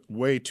like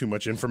way too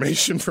much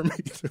information for me.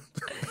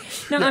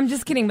 No, I'm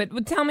just kidding,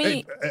 but tell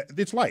me.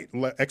 It's light.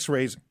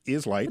 X-rays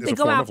is light. But they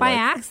go out by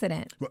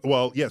accident.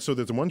 Well, yeah, so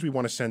there's the ones we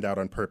want to send out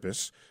on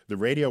purpose. The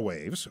radio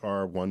waves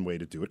are one way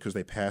to do it because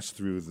they pass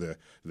through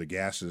the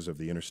gases of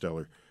the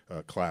interstellar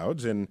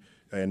clouds, and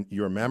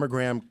your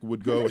mammogram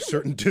would go a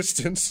certain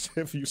distance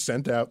if you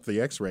sent out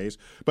the X-rays.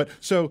 But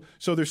so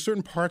there's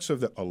certain parts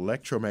of the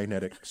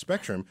electromagnetic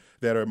spectrum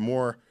that are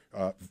more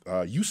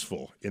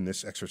useful in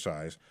this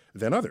exercise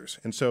than others,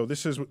 and so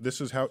this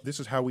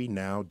is how we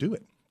now do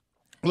it.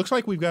 Looks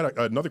like we've got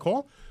another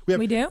call.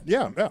 We do?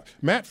 Yeah,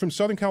 Matt from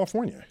Southern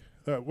California.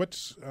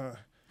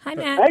 Hi,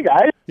 Matt. Hey,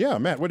 guys. Yeah,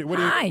 Matt. What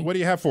do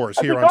you have for us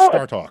How's here it on going?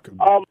 Star Talk?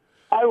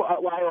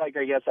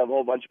 I guess a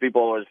whole bunch of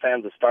people were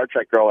fans of Star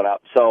Trek growing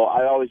up, so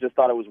I always just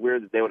thought it was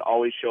weird that they would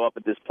always show up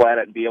at this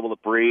planet and be able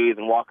to breathe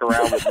and walk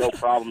around with no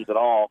problems at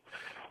all.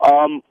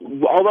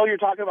 Although you're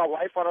talking about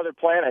life on other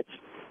planets,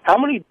 how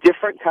many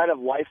different kind of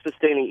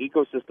life-sustaining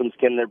ecosystems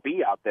can there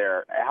be out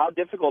there? How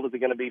difficult is it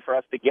going to be for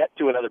us to get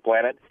to another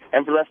planet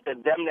and for them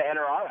to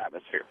enter our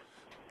atmosphere?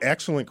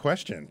 Excellent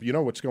question. You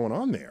know what's going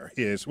on there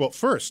is, well,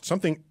 first,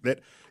 something that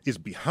is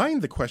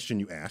behind the question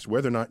you asked,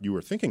 whether or not you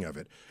were thinking of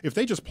it. If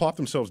they just plop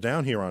themselves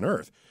down here on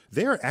Earth,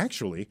 they're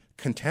actually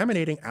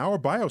contaminating our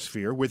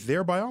biosphere with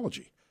their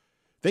biology.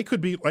 They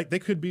could be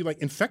like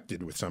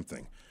infected with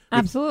something.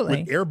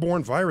 Absolutely. With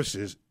airborne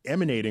viruses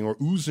emanating or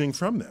oozing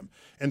from them.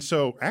 And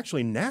so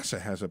actually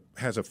NASA has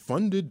a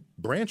funded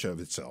branch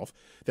of itself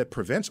that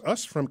prevents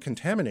us from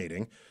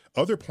contaminating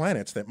other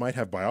planets that might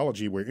have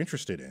biology we're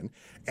interested in,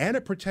 and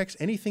it protects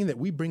anything that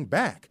we bring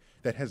back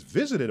that has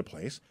visited a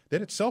place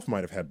that itself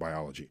might have had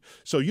biology.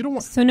 So you don't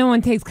want. So no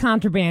one takes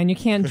contraband. You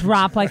can't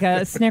drop like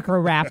a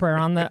Snicker wrapper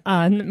on the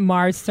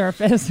Mars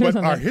surface. But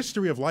our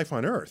history of life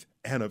on Earth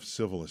and of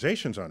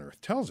civilizations on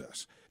Earth tells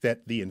us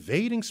that the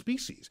invading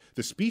species,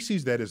 the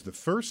species that is the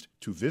first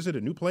to visit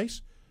a new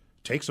place,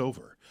 takes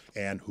over,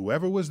 and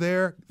whoever was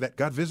there that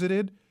got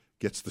visited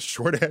gets the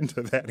short end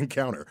of that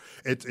encounter.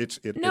 It's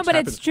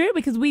true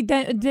because we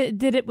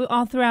did it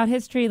all throughout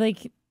history,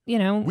 like.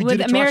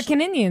 With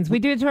American Indians, we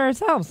do it to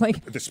ourselves.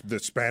 Like the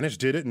Spanish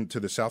did it to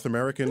the South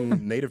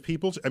American native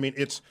peoples. I mean,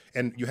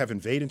 and you have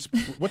invaded.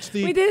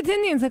 We did it to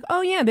Indians. Like,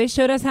 oh yeah, they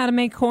showed us how to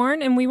make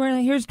corn, and we were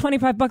like, here's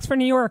 $25 for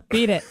New York.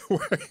 Beat it.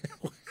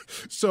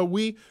 So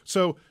we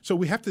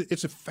have to.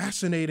 It's a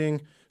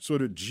fascinating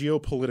sort of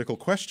geopolitical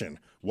question.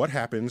 What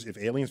happens if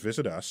aliens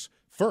visit us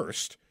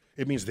first?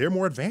 It means they're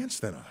more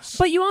advanced than us.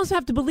 But you also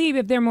have to believe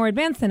if they're more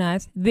advanced than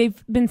us,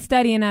 they've been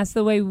studying us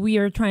the way we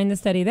are trying to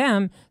study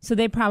them. So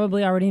they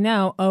probably already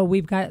know,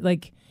 we've got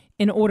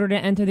in order to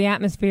enter the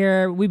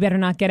atmosphere, we better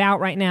not get out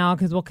right now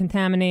because they'll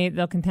contaminate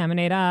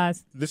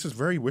us. This is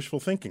very wishful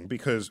thinking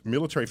because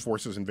military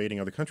forces invading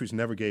other countries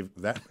never gave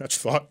that much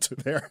thought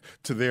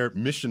to their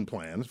mission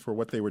plans for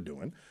what they were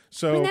doing.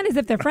 So I mean, that is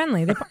if they're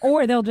friendly,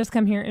 or they'll just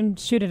come here and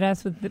shoot at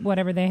us with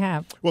whatever they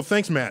have. Well,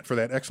 thanks, Matt, for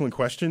that excellent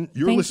question.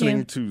 You're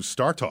listening to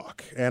Star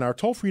Talk, and our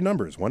toll-free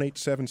number is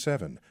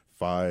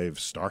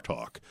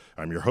 1-877-5-STAR-TALK.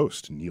 I'm your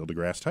host, Neil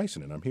deGrasse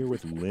Tyson, and I'm here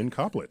with Lynn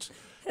Koplitz.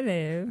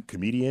 Hello.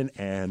 Comedian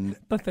and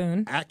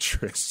buffoon.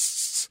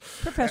 Actress.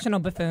 Professional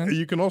buffoon.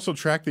 You can also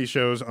track these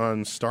shows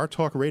on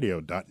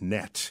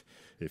StarTalkRadio.net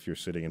if you're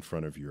sitting in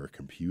front of your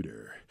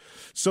computer.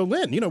 So,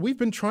 Lynn, we've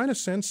been trying to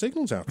send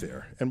signals out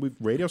there, and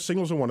radio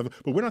signals are one of them,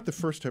 but we're not the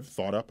first to have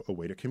thought up a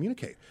way to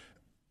communicate.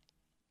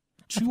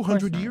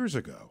 200 years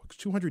ago,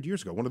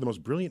 one of the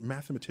most brilliant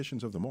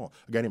mathematicians of them all,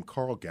 a guy named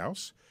Carl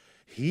Gauss,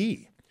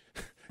 he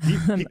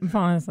I'm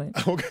falling asleep.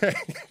 Okay.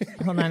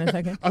 Hold on a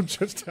second. I'm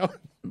just telling.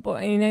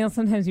 Boy,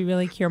 sometimes you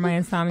really cure my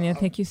insomnia.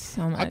 Thank you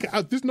so much.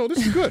 Okay, this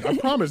is good. I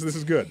promise this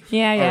is good.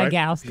 Yeah, right?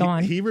 Gauss, go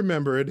on. He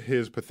remembered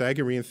his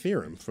Pythagorean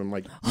theorem from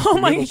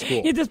middle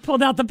school. You just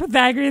pulled out the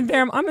Pythagorean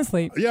theorem. I'm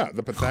asleep. Yeah,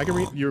 the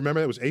Pythagorean. You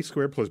remember that was a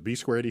squared plus b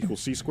squared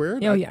equals c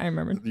squared? Oh, yeah, I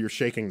remember. You're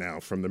shaking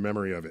now from the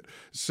memory of it.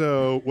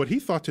 So what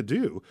he thought to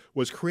do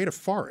was create a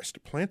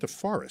forest, plant a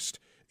forest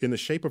in the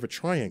shape of a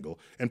triangle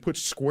and put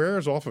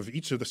squares off of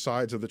each of the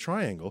sides of the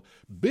triangle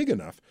big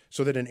enough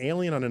so that an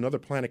alien on another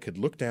planet could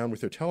look down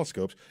with their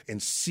telescopes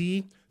and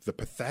see the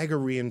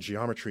Pythagorean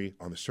geometry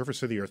on the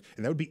surface of the Earth.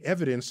 And that would be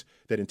evidence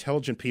that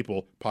intelligent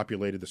people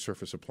populated the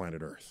surface of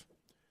planet Earth.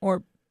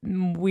 Or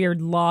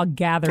weird log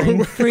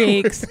gathering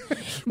freaks.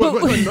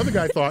 But another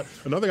guy thought.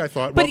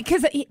 But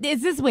because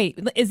is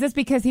this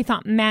because he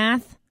thought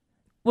math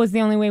was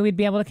the only way we'd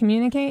be able to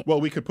communicate? Well,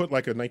 we could put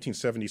like a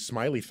 1970s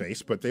smiley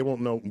face, but they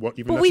won't know what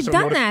even. But we've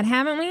done that,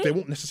 haven't we? They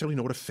won't necessarily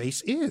know what a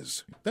face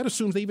is. That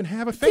assumes they even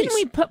have a face. Didn't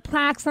we put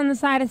plaques on the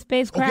side of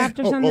spacecraft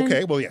or something?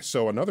 Okay. Well, yes.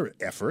 So another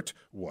effort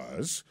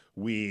was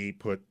we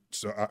put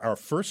our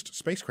first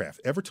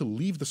spacecraft ever to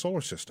leave the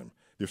solar system.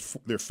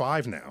 There are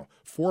 5 now.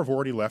 4 have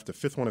already left. The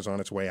 5th one is on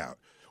its way out.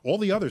 All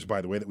the others,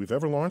 by the way, that we've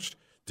ever launched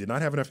did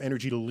not have enough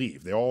energy to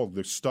leave.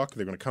 They're stuck.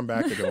 They're going to come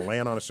back. They're going to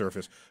land on a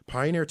surface.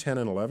 Pioneer 10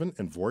 and 11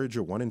 and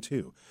Voyager 1 and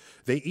 2.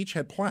 They each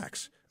had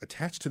plaques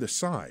attached to the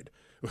side.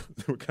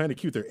 They were kind of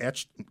cute. They're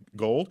etched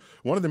gold.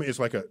 One of them is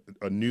like a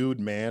nude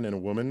man and a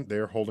woman.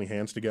 They're holding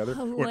hands together.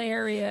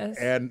 Hilarious.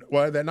 And,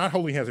 well, they're not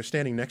holding hands. They're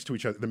standing next to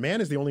each other. The man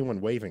is the only one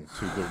waving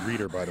to the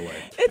reader, by the way.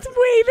 It's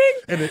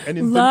waving.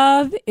 And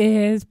love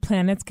is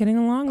planets getting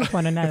along with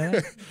one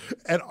another.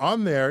 And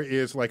on there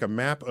is like a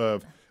map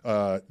of,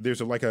 there's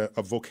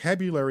a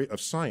vocabulary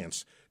of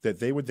science that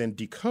they would then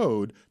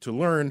decode to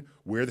learn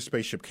where the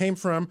spaceship came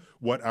from,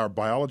 what our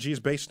biology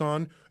is based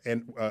on,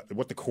 and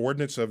what the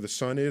coordinates of the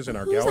sun is in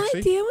our galaxy.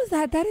 Whose idea was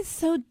that? That is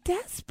so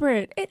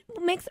desperate. It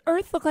makes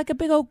Earth look like a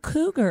big old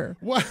cougar.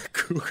 What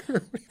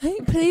cougar?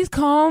 Please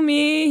call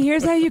me.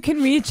 Here's how you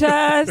can reach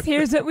us.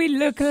 Here's what we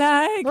look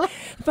like.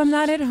 If I'm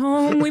not at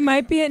home, we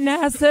might be at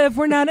NASA. If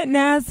we're not at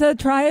NASA,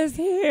 try us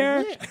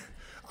here. Yeah.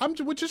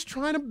 We're just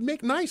trying to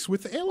make nice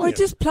with the aliens. Or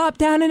just plop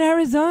down in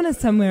Arizona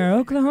somewhere,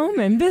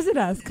 Oklahoma, and visit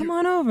us. Come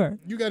on over.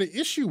 You got an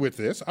issue with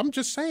this. I'm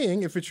just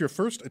saying, if it's your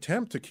first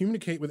attempt to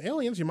communicate with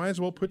aliens, you might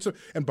as well put some.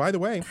 And by the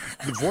way,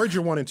 the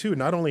Voyager 1 and 2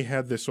 not only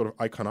had this sort of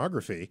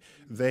iconography,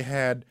 they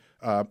had,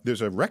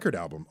 there's a record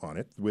album on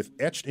it with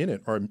etched in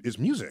it is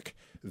music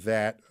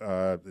that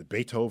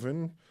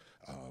Beethoven,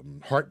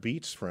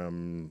 heartbeats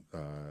from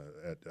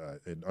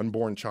an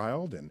unborn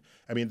child. And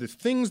I mean, there's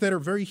things that are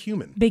very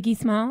human. Biggie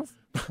Smalls?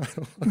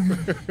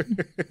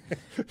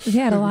 He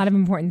had a lot of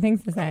important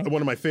things to say.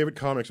 One of my favorite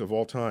comics of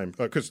all time,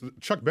 because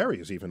Chuck Berry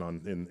is even on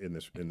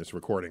in this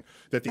recording,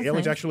 that the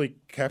aliens actually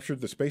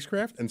captured the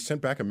spacecraft and sent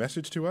back a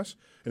message to us,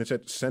 and it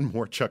said, "Send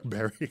more Chuck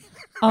Berry."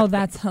 Oh,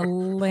 that's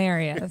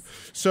hilarious.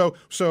 So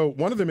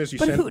one of them is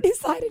But who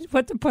decided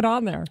what to put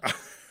on there?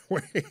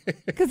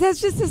 Because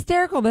that's just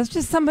hysterical. That's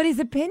just somebody's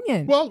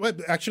opinion. Well,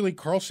 actually,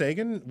 Carl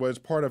Sagan was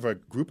part of a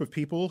group of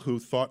people who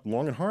thought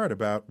long and hard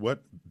about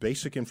what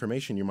basic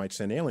information you might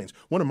send aliens.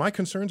 One of my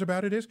concerns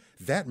about it is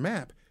that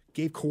map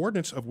gave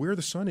coordinates of where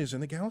the sun is in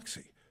the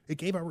galaxy. It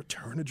gave our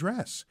return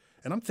address.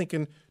 And I'm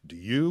thinking, do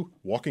you,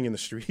 walking in the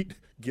street,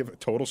 give a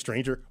total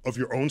stranger of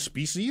your own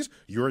species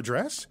your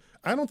address?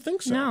 I don't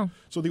think so. No.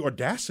 So the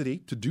audacity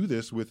to do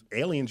this with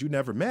aliens you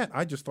never met,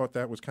 I just thought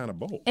that was kind of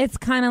bold. It's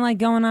kind of like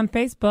going on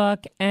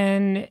Facebook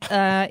and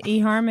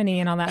eHarmony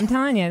and all that. I'm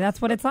telling you,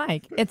 that's what it's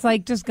like. It's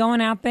like just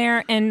going out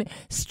there and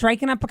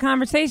striking up a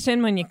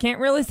conversation when you can't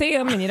really see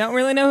them and you don't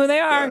really know who they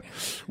are.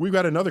 We've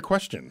got another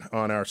question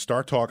on our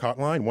Star Talk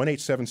hotline,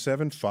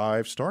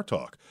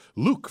 1-877-5-STAR-TALK.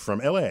 Luke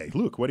from L.A.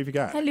 Luke, what have you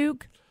got? Hi,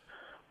 Luke.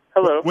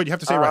 Hello. Wait, you have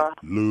to say right.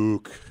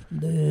 Luke.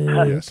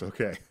 Yes,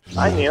 okay.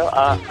 Hi, Neil.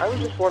 I was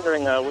just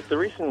wondering, with the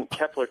recent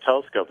Kepler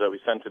telescope that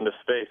we sent into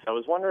space, I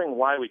was wondering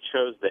why we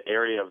chose the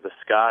area of the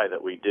sky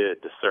that we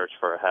did to search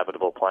for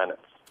habitable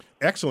planets.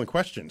 Excellent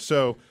question.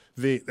 So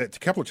the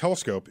Kepler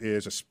telescope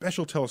is a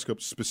special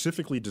telescope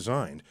specifically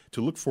designed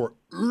to look for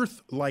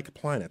Earth-like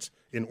planets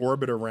in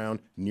orbit around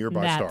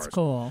nearby stars. That's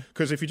cool.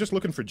 Because if you're just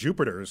looking for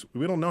Jupiters,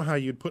 we don't know how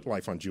you'd put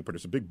life on Jupiter.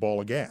 It's a big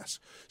ball of gas.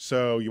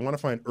 So you want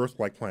to find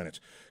Earth-like planets.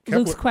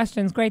 Luke's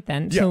question's great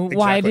then. Yeah, so exactly.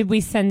 Why did we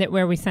send it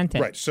where we sent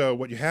it? Right. So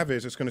what you have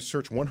is it's going to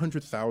search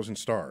 100,000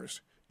 stars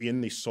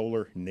in the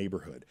solar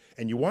neighborhood.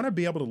 And you want to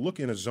be able to look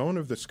in a zone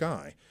of the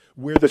sky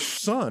where the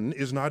sun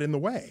is not in the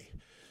way.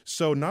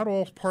 So not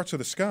all parts of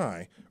the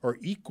sky are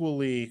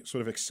equally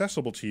sort of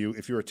accessible to you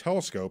if you're a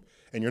telescope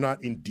and you're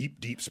not in deep,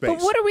 deep space.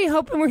 But what are we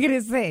hoping we're going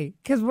to see?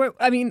 Because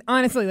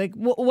honestly, like,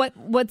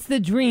 what's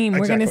the dream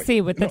we're going to see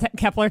with the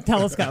Kepler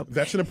telescope?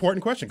 That's an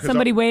important question.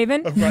 Somebody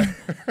waving?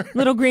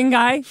 Little green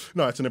guy?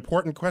 No, it's an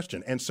important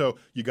question. And so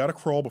you got to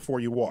crawl before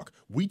you walk.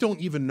 We don't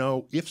even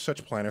know if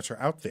such planets are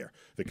out there.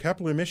 The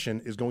Kepler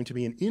mission is going to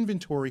be an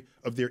inventory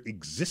of their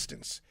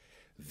existence.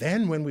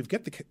 Then when we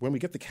get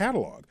the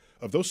catalog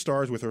of those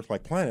stars with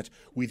Earth-like planets,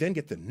 we then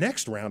get the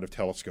next round of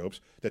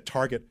telescopes that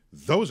target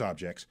those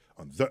objects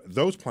on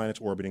those planets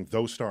orbiting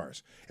those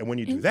stars. And when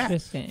you do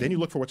that, then you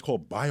look for what's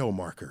called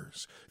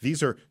biomarkers.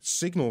 These are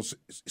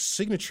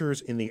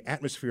signatures in the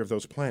atmosphere of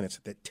those planets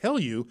that tell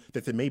you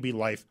that there may be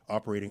life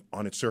operating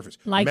on its surface.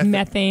 Like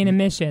methane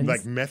emissions.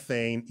 Like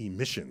methane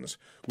emissions,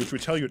 which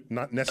would tell you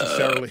not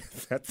necessarily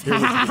that there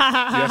was,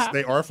 yes,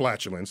 they are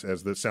flatulence,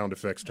 as the sound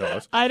effects tell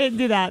us. I didn't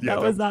do that.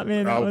 That was not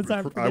me. That was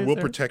our producer. I will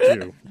protect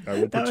you. I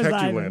will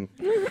protect you, Lynn.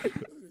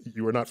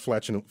 You are not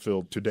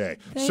flatulent-filled today.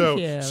 Thank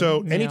you.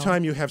 So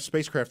anytime you have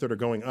spacecraft that are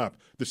going up,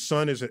 the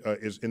sun is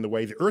in the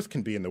way. The Earth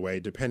can be in the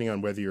way, depending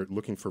on whether you're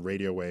looking for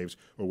radio waves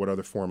or what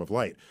other form of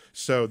light.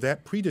 So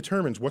that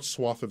predetermines what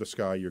swath of the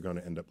sky you're going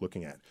to end up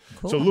looking at.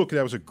 Cool. So, Luke,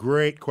 that was a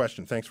great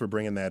question. Thanks for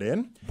bringing that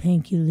in.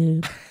 Thank you,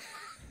 Luke.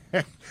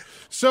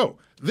 So,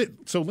 Lynn,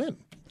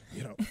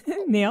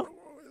 Neil,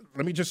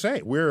 let me just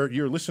say,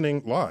 you're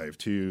listening live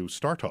to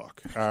Star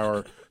Talk.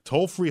 Our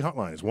toll-free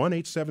hotline is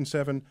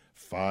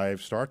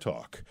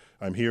 1-877-5-STAR-TALK.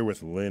 I'm here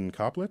with Lynn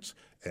Koplitz,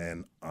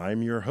 and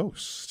I'm your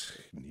host,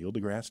 Neil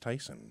deGrasse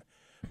Tyson.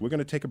 We're going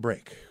to take a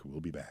break. We'll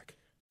be back.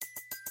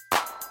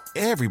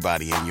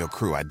 Everybody in your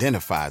crew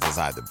identifies as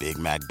either Big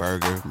Mac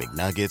Burger,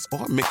 McNuggets,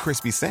 or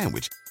McCrispy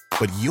Sandwich.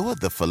 But you're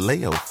the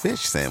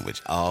Filet-O-Fish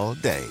Sandwich all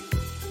day.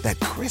 That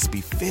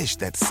crispy fish,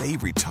 that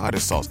savory tartar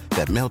sauce,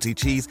 that melty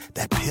cheese,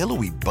 that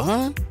pillowy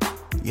bun.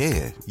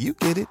 Yeah, you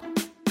get it.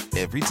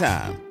 Every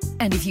time.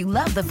 And if you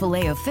love the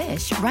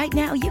Filet-O-Fish, right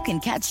now you can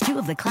catch 2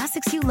 of the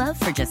classics you love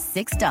for just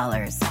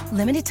 $6.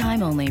 Limited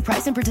time only.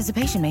 Price and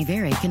participation may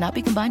vary. Cannot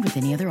be combined with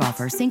any other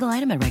offer. Single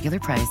item at regular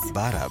price.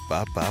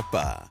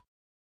 Ba-da-ba-ba-ba.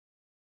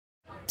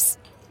 Psst.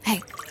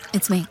 Hey,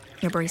 it's me,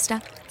 your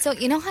barista. So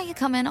you know how you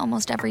come in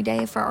almost every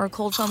day for our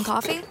cold foam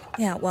coffee?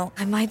 Yeah, well,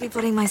 I might be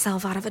putting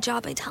myself out of a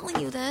job by telling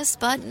you this,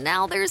 but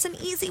now there's an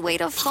easy way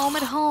to foam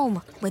at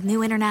home with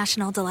new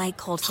International Delight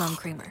Cold Foam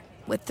Creamer.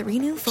 With 3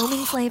 new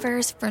foaming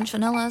flavors, French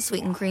vanilla,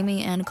 sweet and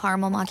creamy, and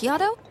caramel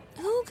macchiato,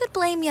 who could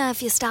blame you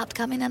if you stopped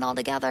coming in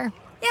altogether?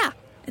 Yeah,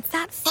 it's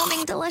that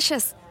foaming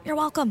delicious. You're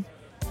welcome.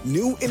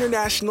 New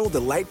International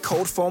Delight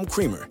Cold Foam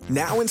Creamer,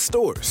 now in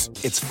stores.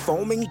 It's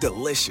foaming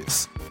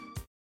delicious.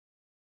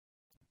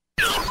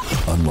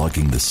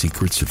 Unlocking the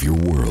secrets of your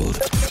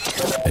world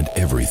and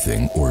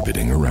everything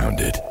orbiting around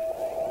it.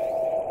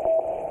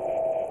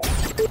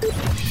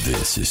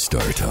 This is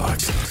Star Talk.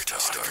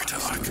 Star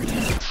Talk.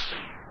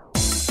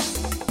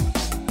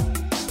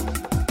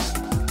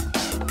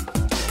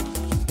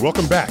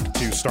 Welcome back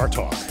to Star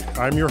Talk.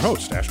 I'm your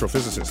host,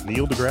 astrophysicist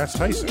Neil deGrasse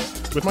Tyson,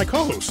 with my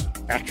co-host,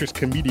 actress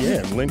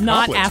comedian Lynn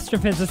not Koplitz.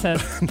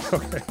 Astrophysicist.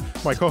 Okay.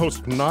 My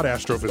co-host, not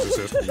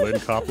astrophysicist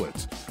Lynn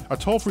Koplitz. Our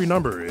toll-free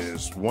number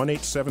is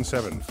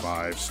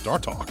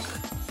 1-877-5-STAR-TALK.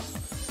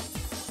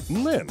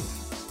 Lynn,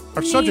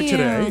 our subject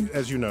today,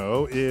 as you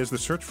know, is the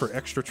search for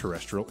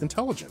extraterrestrial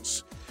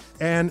intelligence.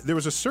 And there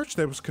was a search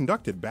that was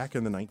conducted back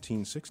in the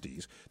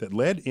 1960s that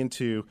led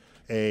into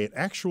an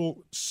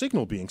actual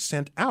signal being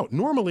sent out.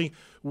 Normally,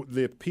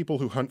 the people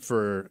who hunt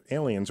for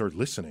aliens are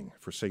listening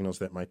for signals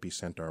that might be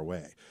sent our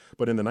way.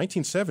 But in the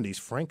 1970s,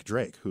 Frank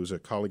Drake, who's a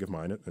colleague of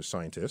mine, a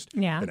scientist,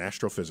 an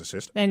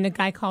astrophysicist. And the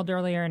guy called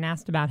earlier and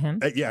asked about him.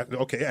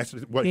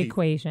 The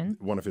equation.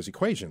 One of his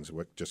equations,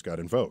 what just got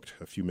invoked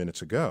a few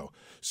minutes ago.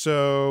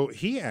 So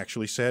he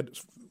actually said,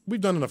 we've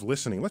done enough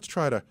listening. Let's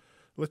try to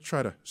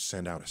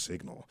send out a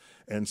signal.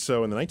 And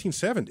so in the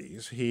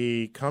 1970s,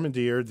 he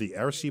commandeered the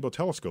Arecibo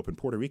telescope in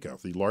Puerto Rico,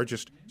 the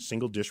largest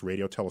single-dish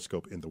radio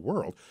telescope in the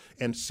world,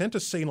 and sent a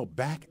signal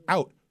back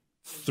out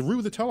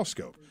through the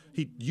telescope.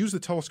 He used the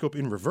telescope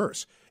in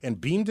reverse and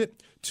beamed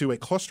it to a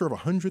cluster of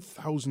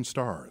 100,000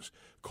 stars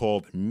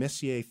called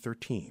Messier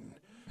 13,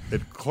 a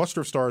cluster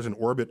of stars in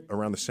orbit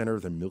around the center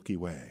of the Milky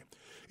Way,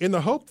 in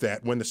the hope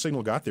that when the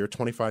signal got there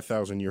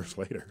 25,000 years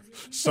later,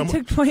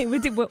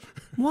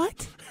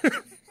 what?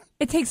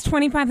 It takes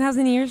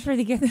 25,000 years for it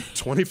to get there?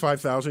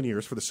 25,000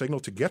 years for the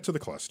signal to get to the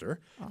cluster.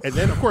 Oh. And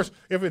then, of course,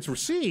 if it's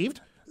received,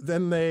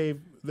 then they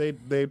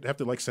have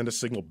to send a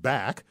signal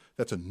back.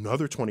 That's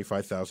another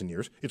 25,000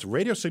 years. It's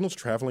radio signals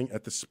traveling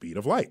at the speed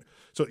of light.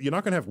 So you're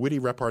not going to have witty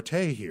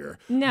repartee here.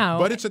 No.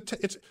 But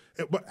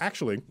but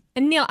actually.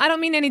 And Neil, I don't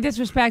mean any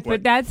disrespect,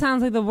 but that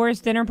sounds like the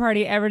worst dinner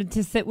party ever,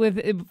 to sit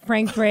with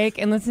Frank Drake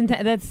and listen to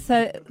that's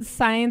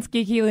science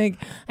geeky.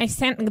 I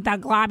sent the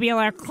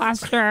globular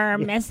cluster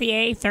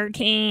Messier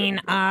 13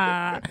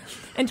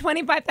 in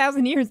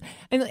 25,000 years.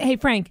 And hey,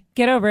 Frank,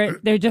 get over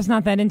it. They're just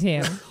not that into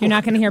you. You're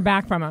not going to hear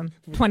back from them.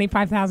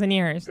 25,000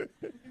 years.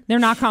 They're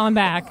not calling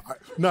back.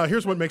 No,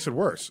 here's what makes it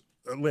worse.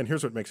 Lynn,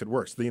 here's what makes it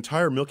worse. The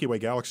entire Milky Way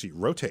galaxy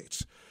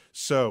rotates.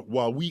 So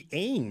while we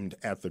aimed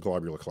at the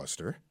globular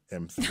cluster,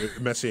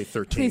 Messier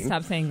 13. Please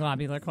stop saying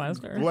globular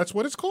cluster. Well, that's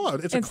what it's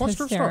called. It's a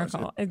cluster hysterical. of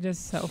stars. It's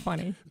just so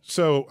funny.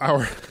 So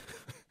our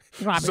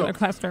Globular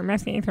cluster,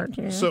 Messier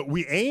 13. So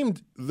we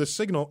aimed the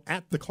signal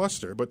at the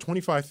cluster, but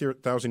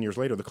 25,000 years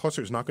later, the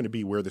cluster is not going to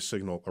be where the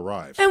signal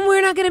arrives. And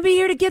we're not going to be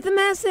here to get the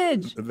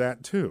message.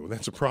 That too.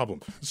 That's a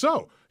problem.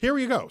 So here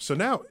we go. So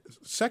now,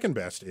 second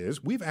best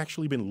is we've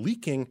actually been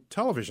leaking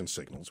television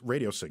signals,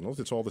 radio signals.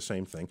 It's all the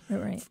same thing.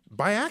 Right.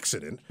 By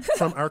accident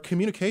from our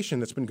communication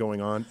that's been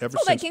going on ever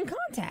since. Like in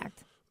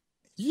Contact.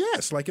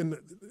 Yes, like in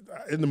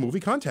the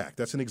movie Contact.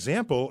 That's an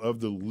example of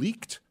the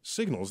leaked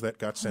signals that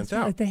got sent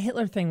out. Like the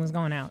Hitler thing was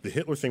going out. The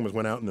Hitler thing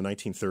went out in the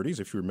 1930s,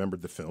 if you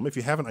remembered the film. If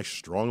you haven't, I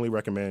strongly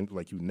recommend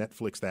you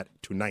Netflix that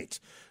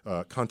tonight.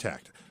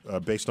 Contact,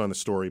 based on the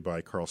story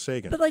by Carl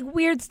Sagan. But like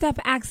weird stuff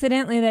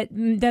accidentally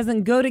that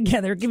doesn't go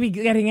together could be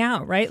getting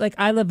out, right? Like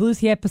I Love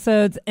Lucy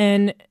episodes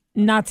and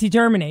Nazi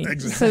Germany.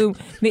 Exactly. So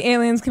the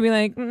aliens could be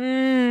like,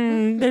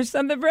 there's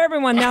something for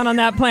everyone down on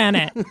that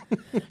planet.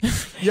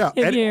 Yeah,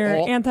 if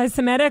you're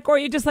anti-Semitic or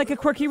you just like a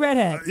quirky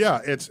redhead.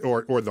 It's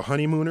or the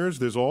honeymooners.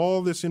 There's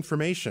all this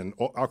information,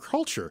 our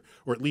culture,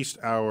 or at least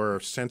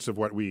our sense of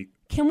what we.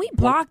 Can we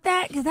block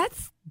that? Because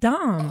that's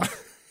dumb.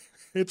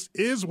 It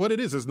is what it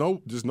is. There's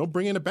no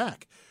bringing it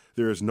back.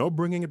 There is no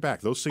bringing it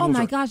back. Those signals. Oh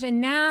my gosh! And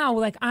now,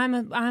 like, I'm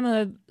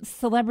a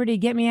celebrity.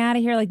 Get me out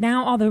of here! Like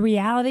now, all the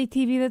reality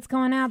TV that's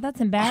going out.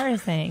 That's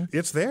embarrassing.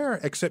 It's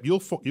there, except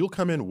you'll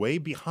come in way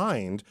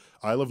behind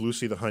I Love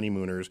Lucy, The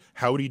Honeymooners,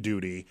 Howdy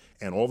Doody,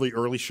 and all the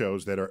early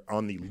shows that are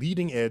on the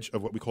leading edge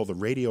of what we call the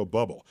radio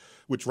bubble,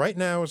 which right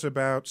now is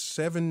about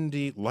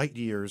 70 light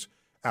years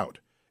out.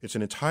 It's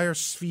an entire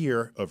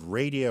sphere of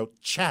radio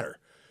chatter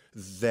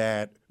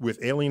that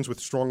with aliens with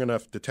strong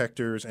enough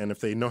detectors and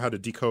if they know how to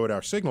decode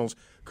our signals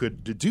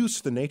could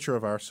deduce the nature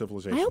of our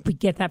civilization. I hope we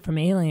get that from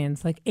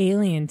aliens, like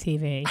alien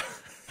TV.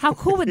 How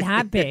cool would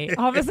that be?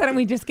 All of a sudden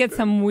we just get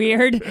some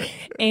weird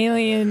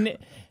alien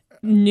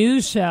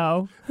news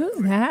show.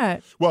 Who's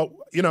that? Well,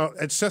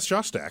 it's Seth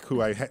Shostak,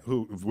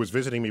 who was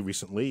visiting me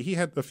recently. He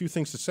had a few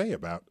things to say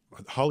about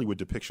Hollywood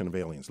depiction of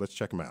aliens. Let's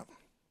check him out.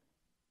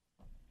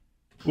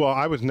 Well,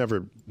 I was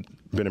never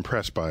been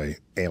impressed by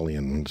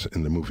aliens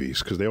in the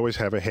movies because they always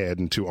have a head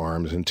and two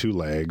arms and two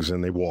legs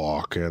and they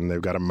walk and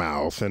they've got a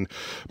mouth and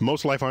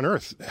most life on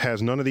Earth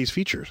has none of these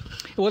features.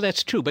 Well,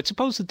 that's true. But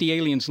suppose that the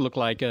aliens look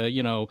like, I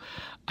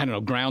don't know,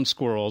 ground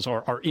squirrels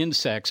or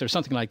insects or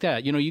something like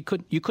that. You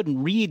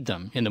couldn't read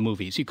them in the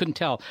movies. You couldn't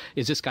tell,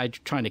 is this guy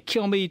trying to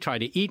kill me, try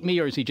to eat me,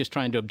 or is he just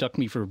trying to abduct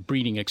me for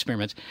breeding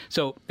experiments?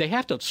 So they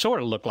have to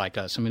sort of look like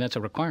us. I mean, that's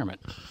a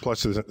requirement.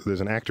 Plus,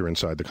 there's an actor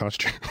inside the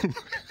costume.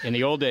 In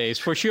the old days,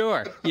 for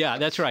sure. Yeah,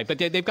 that's right. But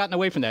they've gotten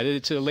away from that.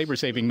 It's a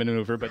labor-saving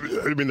maneuver. But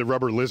I mean, the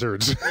rubber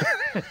lizards.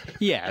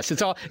 Yes,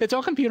 it's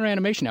all computer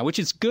animation now, which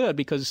is good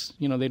because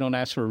they don't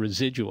ask for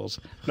residuals.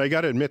 Now you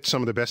got to admit,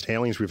 some of the best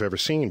aliens we've ever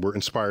seen were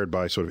inspired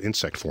by sort of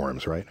insect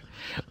forms, right?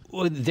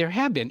 Well, there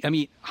have been. I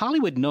mean,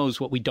 Hollywood knows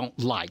what we don't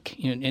like.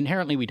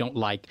 Inherently, we don't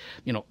like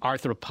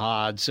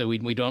arthropods. So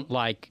we don't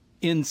like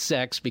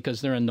insects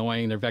because they're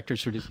annoying. They're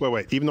vectors for.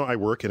 Wait. Even though I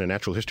work in a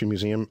natural history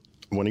museum,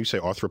 when you say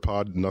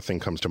arthropod, nothing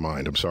comes to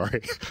mind. I'm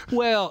sorry.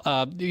 Well,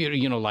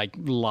 like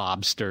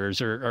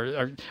lobsters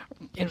or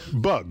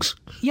bugs.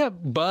 Yeah,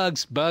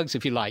 bugs,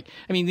 if you like.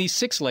 I mean, these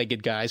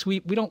six-legged guys, we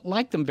don't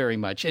like them very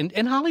much.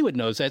 And Hollywood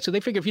knows that, so they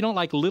figure if you don't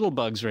like little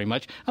bugs very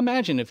much,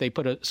 imagine if they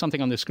put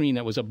something on the screen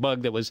that was a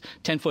bug that was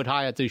 10 foot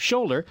high at the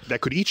shoulder.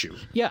 That could eat you.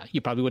 Yeah,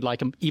 you probably would like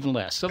them even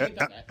less. So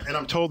and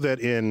I'm told that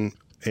in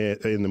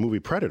the movie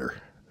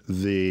Predator,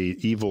 the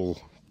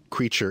evil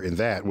creature in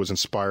that was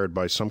inspired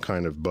by some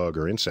kind of bug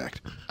or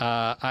insect.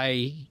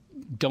 I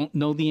don't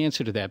know the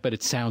answer to that, but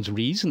it sounds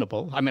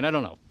reasonable. I mean, I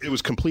don't know. It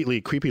was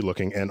completely creepy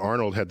looking, and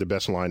Arnold had the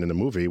best line in the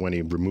movie when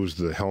he removes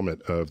the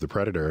helmet of the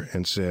Predator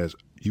and says,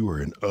 "You are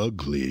an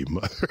ugly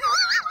mother."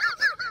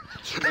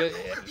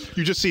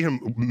 You just see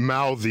him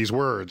mouth these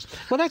words.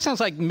 Well, that sounds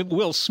like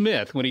Will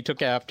Smith when he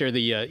took after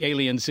the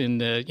aliens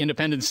in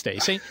Independence Day.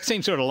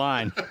 Same sort of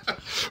line.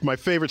 My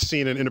favorite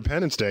scene in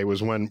Independence Day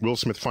was when Will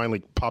Smith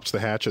finally pops the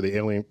hatch of the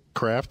alien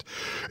craft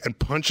and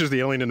punches the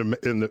alien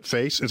in the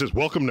face and says,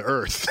 "Welcome to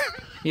Earth."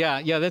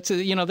 Yeah, that's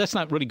that's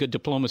not really good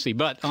diplomacy,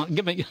 but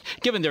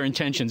given their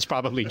intentions,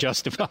 probably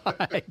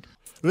justified.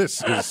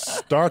 This is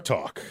Star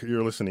Talk.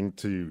 You're listening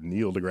to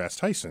Neil deGrasse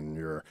Tyson,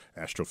 your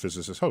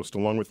astrophysicist host,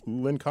 along with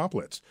Lynn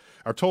Koplitz.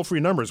 Our toll-free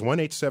number is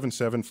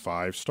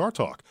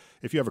 1-877-5-STAR-TALK.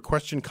 If you have a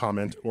question,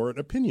 comment, or an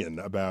opinion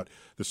about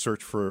the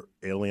search for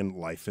alien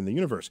life in the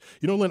universe.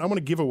 Lynn, I want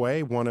to give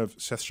away one of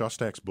Seth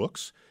Shostak's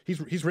books.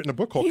 He's written a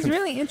book called... He's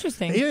really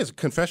interesting. He is.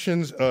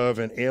 Confessions of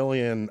an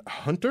Alien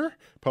Hunter,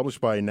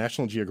 published by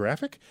National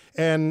Geographic.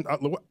 And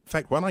in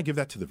fact, why don't I give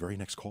that to the very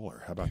next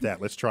caller? How about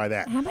that? Let's try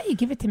that. How about you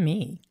give it to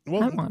me?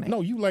 Well, I want it.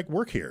 No, you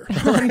work here.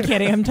 I'm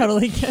kidding. I'm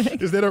totally kidding.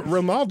 Is that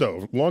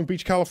Ronaldo, Long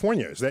Beach,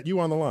 California? Is that you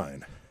on the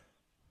line?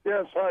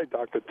 Yes, hi,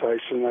 Dr.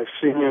 Tyson. I've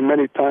seen you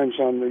many times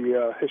on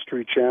the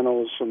History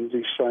Channel, some of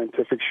these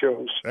scientific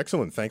shows.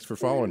 Excellent. Thanks for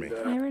following me.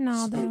 Hi,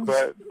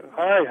 Ronaldo.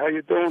 Hi, how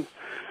you doing?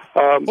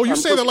 You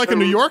say that like a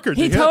New Yorker.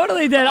 He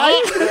totally did.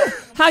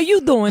 How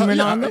you doing,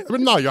 Ronaldo?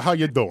 Ronaldo, how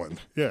you doing?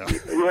 Yeah.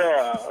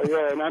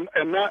 Yeah, and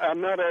I'm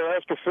not an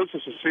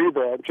astrophysicist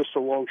either. I'm just a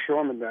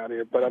longshoreman down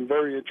here, but I'm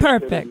very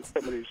interested in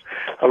some of these,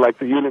 like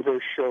the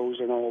universe shows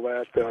and all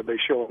that. They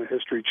show on the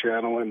History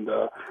Channel and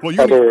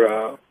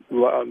other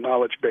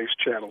knowledge-based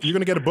channels. You're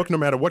going to get a book no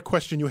matter what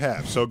question you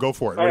have, so go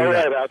for it. All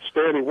right,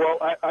 outstanding. Well,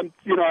 I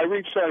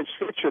read science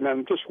fiction, and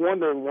I'm just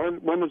wondering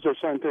when is the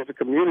scientific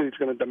community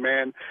going to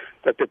demand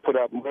that they put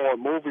out more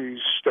movies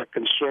that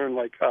concern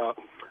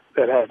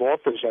that have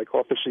authors like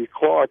Arthur C.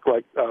 Clarke,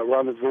 like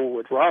Rendezvous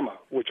with Rama,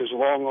 which is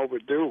long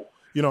overdue.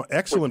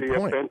 Excellent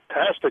point. A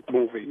fantastic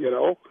movie,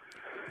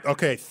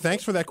 Okay,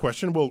 thanks for that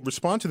question. We'll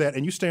respond to that,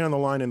 and you stay on the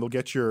line, and they'll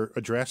get your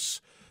address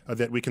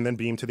that we can then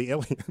beam to the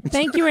aliens.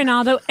 Thank you,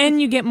 Ronaldo.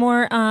 And you get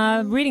more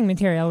reading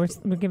material.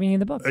 We're giving you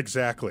the book.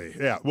 Exactly.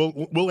 Yeah,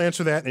 we'll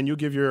answer that, and you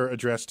give your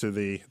address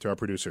to our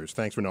producers.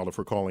 Thanks, Ronaldo,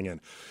 for calling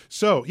in.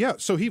 So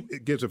he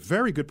gives a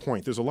very good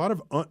point. There's a lot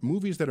of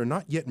movies that are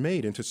not yet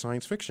made into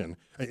science fiction,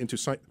 a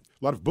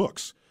lot of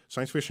books.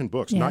 Science fiction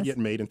books, not yet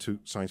made into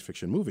science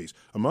fiction movies.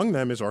 Among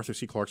them is Arthur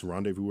C. Clarke's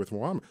Rendezvous with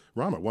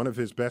Rama, one of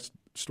his best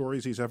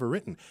stories he's ever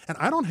written. And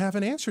I don't have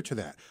an answer to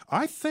that.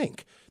 I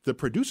think the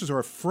producers are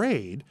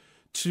afraid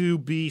to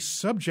be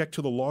subject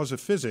to the laws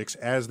of physics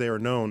as they are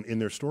known in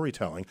their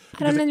storytelling.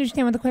 I don't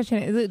understand what the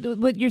question is.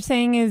 What you're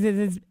saying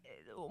is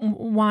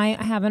why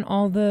haven't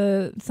all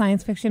the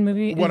science fiction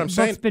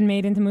books been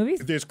made into movies?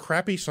 There's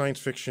crappy science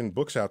fiction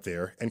books out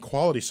there and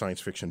quality science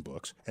fiction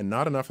books, and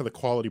not enough of the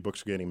quality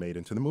books are getting made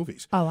into the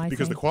movies.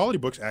 Because the quality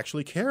books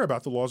actually care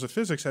about the laws of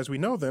physics as we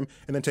know them,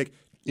 and then take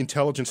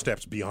intelligent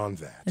steps beyond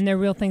that. And they're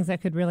real things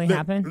that could really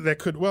happen? That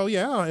could,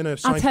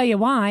 I'll tell you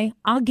why.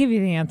 I'll give you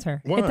the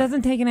answer. Why? It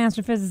doesn't take an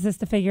astrophysicist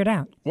to figure it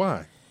out.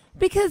 Why?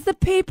 Because the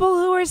people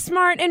who are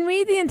smart and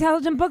read the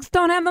intelligent books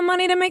don't have the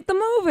money to make the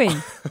movie.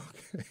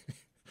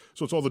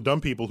 So it's all the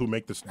dumb people who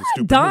make the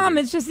stupid dumb.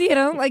 movies. It's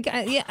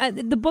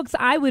just, the books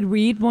I would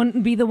read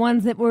wouldn't be the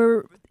ones that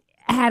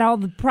had all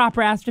the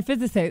proper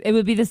astrophysicists. It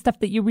would be the stuff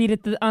that you read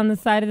on the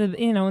side of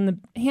in the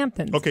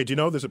Hamptons. Okay, do you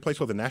know there's a place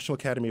called the National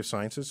Academy of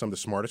Sciences? Some of the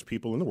smartest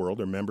people in the world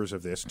are members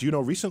of this. Do you know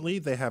recently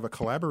they have a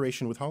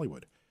collaboration with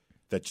Hollywood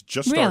that's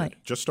just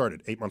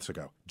started 8 months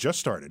ago. Just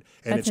started.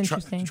 And that's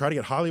interesting. To try to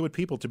get Hollywood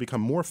people to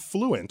become more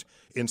fluent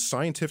in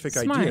scientific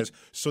ideas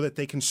so that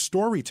they can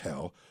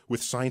storytell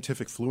with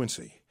scientific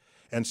fluency.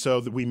 And so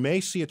we may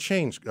see a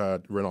change,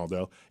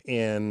 Ronaldo,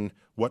 in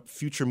what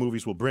future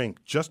movies will bring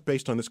just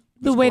based on this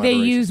the way they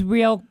use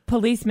real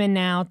policemen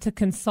now to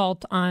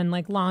consult on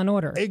Law and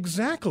Order.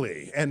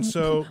 Exactly. And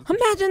so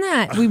imagine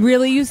that. We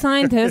really use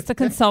scientists to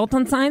consult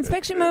on science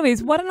fiction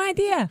movies. What an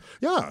idea.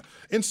 Yeah.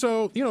 And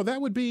so,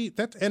 that would be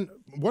that. And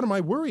one of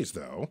my worries,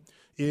 though,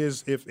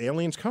 is if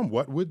aliens come,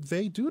 what would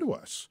they do to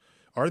us?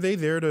 Are they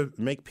there to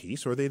make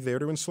peace, or are they there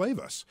to enslave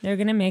us? They're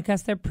going to make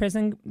us their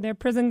prison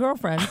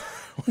girlfriends.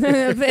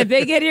 If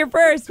they get here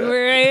first,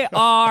 we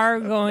are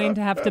going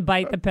to have to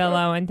bite the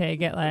pillow and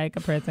take it like a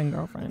prison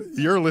girlfriend.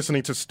 You're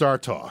listening to Star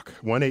Talk.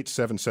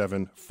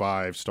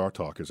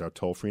 1-877-5-STAR-TALK is our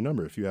toll-free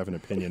number if you have an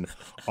opinion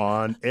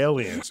on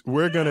aliens.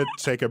 We're going to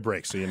take a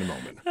break. See you in a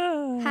moment.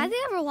 Have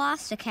you ever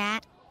lost a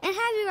cat? And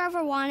have you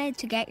ever wanted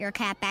to get your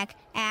cat back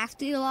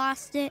after you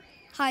lost it?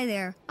 Hi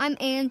there, I'm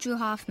Andrew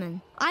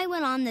Hoffman. I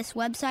went on this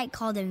website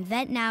called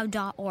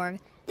inventnow.org.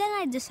 Then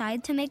I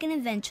decided to make an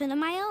invention of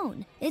my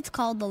own. It's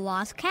called the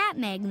Lost Cat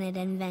Magnet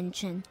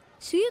invention.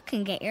 So you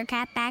can get your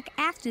cat back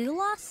after you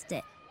lost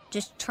it.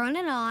 Just turn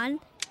it on,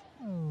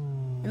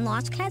 and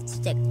lost cats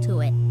stick to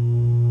it.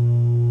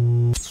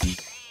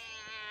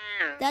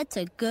 That's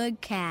a good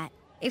cat.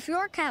 If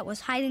your cat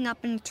was hiding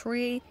up in a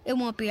tree, it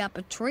won't be up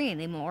a tree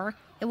anymore.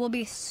 It will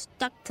be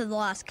stuck to the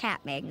Lost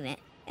Cat Magnet.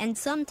 And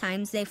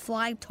sometimes they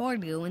fly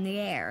toward you in the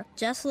air.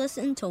 Just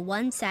listen to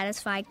one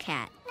satisfied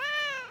cat.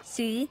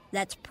 See,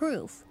 that's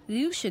proof.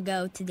 You should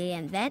go to the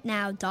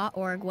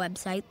inventnow.org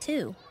website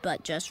too.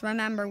 But just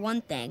remember one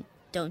thing.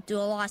 Don't do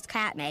a lost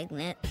cat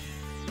magnet.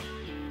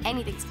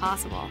 Anything's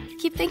possible.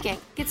 Keep thinking.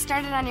 Get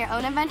started on your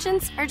own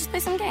inventions or just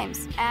play some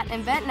games at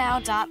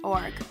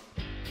inventnow.org.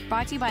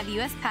 Brought to you by the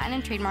U.S. Patent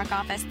and Trademark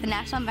Office, the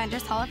National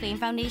Inventors Hall of Fame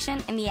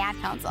Foundation, and the Ad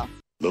Council.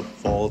 Look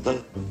for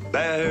the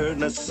bare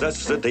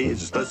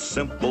necessities, the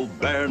simple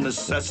bare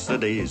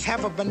necessities.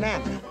 Have a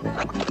banana.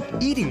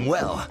 Eating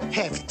well.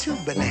 Have 2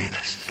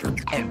 bananas.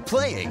 And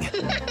playing.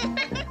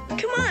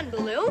 Come on,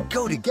 Baloo.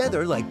 Go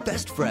together like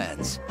best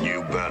friends.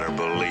 You better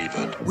believe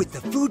it. With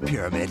the Food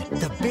Pyramid,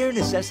 the bare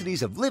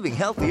necessities of living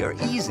healthy are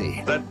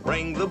easy. That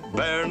bring the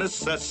bare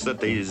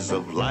necessities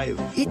of life.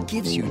 It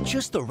gives you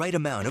just the right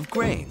amount of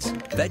grains,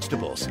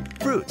 vegetables,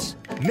 fruits,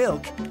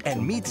 milk,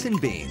 and meats and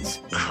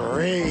beans.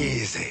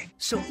 Crazy.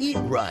 So eat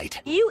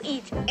right. You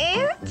eat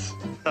ants?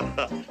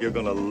 You're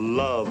gonna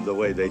love the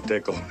way they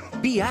tickle.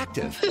 Be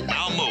active.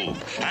 Now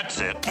move. That's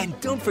it. And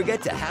don't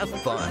forget to have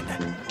fun.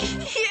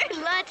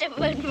 You're lots of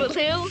fun, Baloo.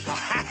 Baloo.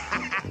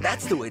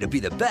 That's the way to be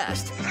the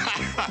best.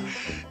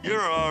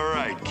 You're all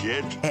right,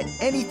 kid. At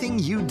anything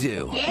you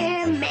do.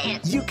 Yeah, man.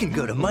 You can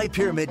go to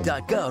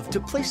mypyramid.gov to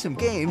play some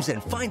games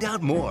and find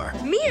out more.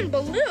 Me and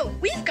Baloo,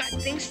 we've got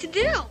things to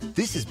do.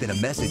 This has been a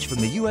message from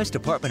the U.S.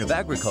 Department of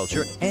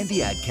Agriculture and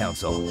the Ad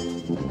Council.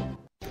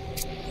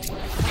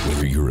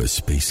 Whether you're a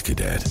space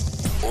cadet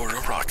or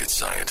a rocket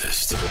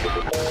scientist,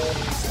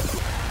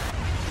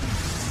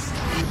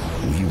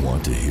 we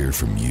want to hear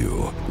from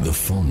you. The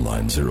phone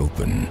lines are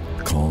open.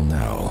 Call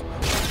now.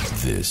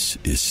 This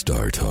is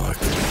Star Talk.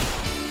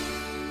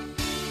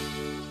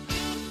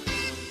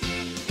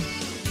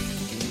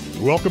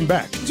 Welcome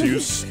back to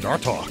Star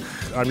Talk.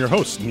 I'm your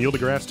host, Neil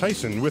deGrasse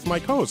Tyson, with my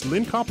co-host,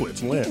 Lynn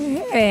Koplitz. Lynn.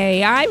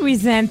 Hey, I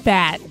resent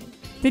that.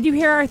 Did you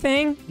hear our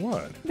thing?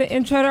 What? The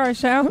intro to our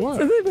show? What?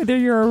 Whether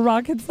you're a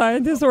rocket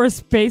scientist or a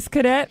space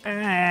cadet,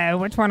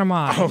 which one am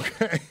I?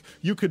 Okay.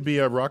 You could be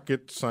a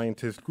rocket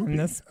scientist groupie. I'm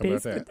the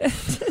space How about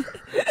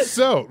that?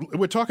 So,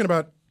 we're talking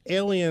about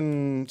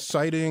alien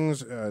sightings,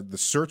 the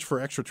search for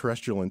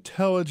extraterrestrial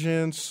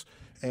intelligence,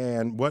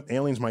 and what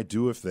aliens might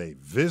do if they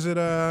visit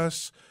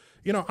us.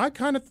 You know, I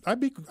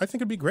think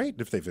it'd be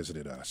great if they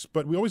visited us,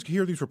 but we always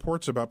hear these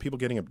reports about people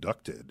getting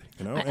abducted.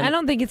 You know, I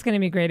don't think it's going to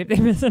be great if they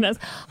visit us.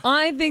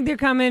 I think they're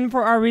coming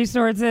for our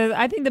resources.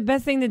 I think the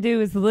best thing to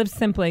do is live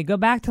simply. Go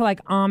back to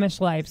like Amish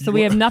life, so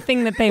we have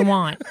nothing that they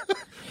want.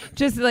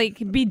 Just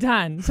like be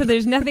done. So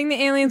there's nothing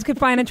the aliens could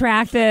find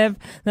attractive.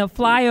 They'll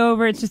fly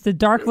over. It's just a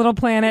dark little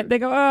planet. They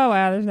go, oh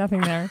wow, there's nothing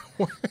there.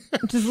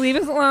 Just leave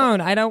us alone.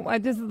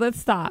 Let's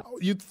stop.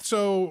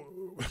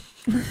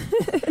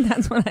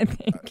 That's what I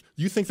think.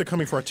 You think they're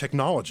coming for our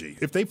technology.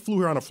 If they flew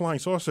here on a flying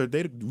saucer,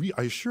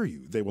 I assure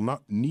you, they will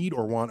not need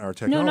or want our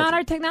technology. No, not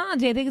our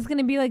technology. I think it's going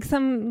to be like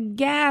some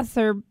gas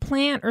or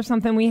plant or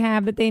something we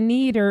have that they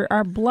need, or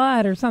our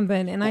blood or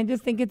something. And I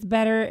just think it's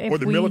better if Or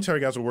the military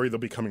guys will worry they'll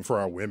be coming for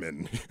our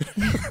women.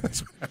 That's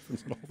what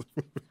happens in all the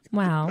movies.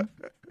 Wow.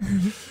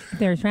 If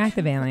they're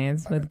attractive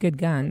aliens with good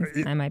guns,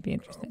 I might be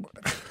interested.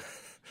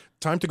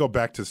 Time to go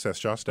back to Seth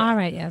Shostak. All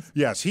right, yes.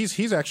 Yes,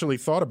 he's actually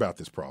thought about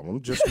this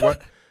problem. Just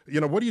what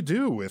what do you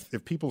do if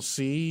people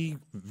see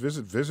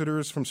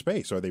visitors from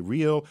space? Are they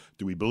real?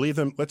 Do we believe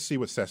them? Let's see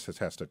what Seth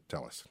has to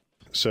tell us.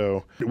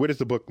 So, where does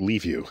the book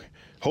leave you?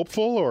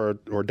 Hopeful or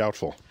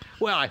doubtful?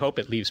 Well, I hope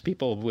it leaves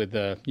people with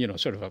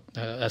sort of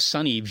a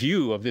sunny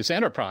view of this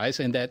enterprise,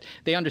 and that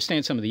they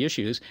understand some of the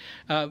issues.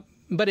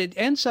 But it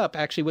ends up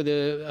actually with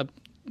a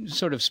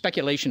sort of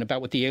speculation about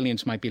what the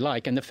aliens might be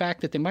like, and the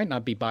fact that they might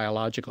not be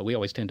biological. We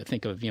always tend to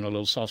think of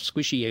little soft,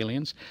 squishy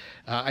aliens.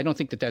 I don't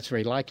think that that's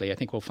very likely. I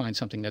think we'll find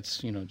something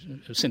that's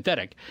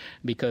synthetic,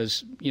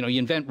 because you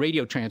invent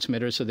radio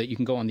transmitters so that you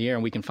can go on the air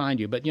and we can find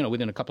you. But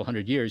within a couple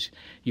hundred years,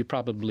 you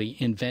probably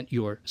invent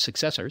your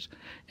successors,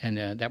 and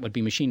that would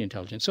be machine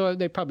intelligence. So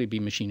they'd probably be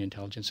machine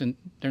intelligence, and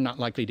they're not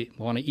likely to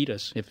want to eat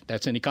us, if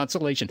that's any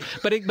consolation.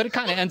 But it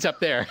kind of ends up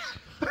there.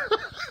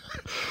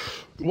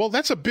 Well,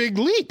 that's a big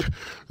leap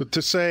to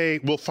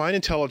say we'll find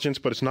intelligence,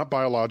 but it's not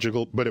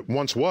biological, but it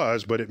once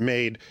was, but it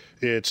made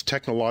its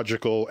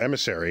technological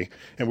emissary,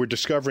 and we're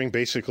discovering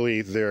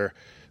basically their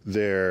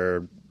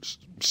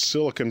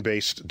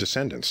silicon-based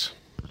descendants.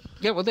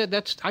 Yeah, well,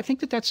 I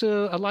think that's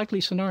a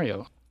likely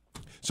scenario.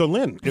 So,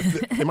 Lynn,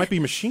 if they might be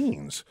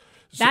machines.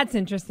 That's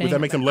interesting. Would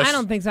that make them less? I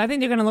don't think so. I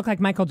think they're going to look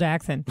like Michael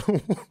Jackson.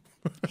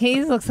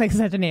 He looks like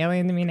such an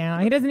alien to me now.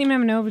 He doesn't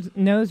even have a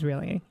nose,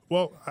 really.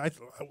 Well,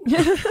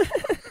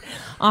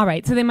 all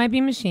right, so they might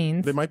be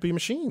machines. They might be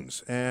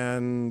machines,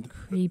 and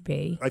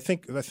creepy. I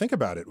think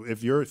about it.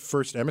 If you're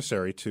first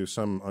emissary to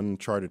some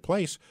uncharted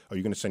place, are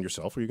you going to send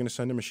yourself, or are you going to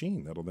send a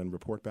machine that'll then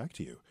report back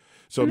to you?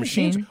 So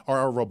machines are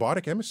our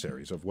robotic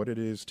emissaries of what it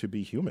is to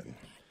be human.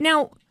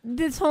 Now,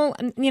 this whole,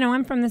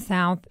 I'm from the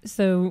South,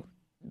 so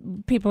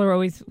people are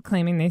always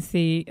claiming they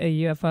see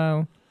a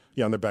UFO.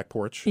 Yeah, on their back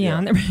porch.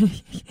 Yeah.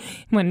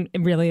 When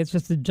really it's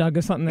just a jug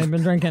of something they've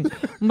been drinking.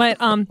 But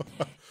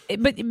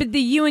the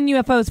U in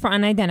UFOs for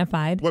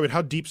unidentified. Wait,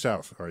 how deep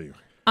south are you?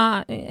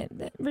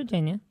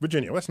 Virginia.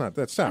 Virginia. That's not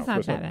south.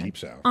 That's not deep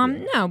south.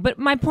 No, but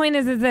my point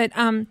is that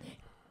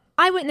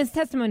eyewitness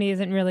testimony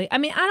isn't really. I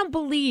mean, I don't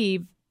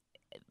believe.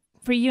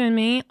 For you and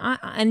me,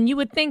 and you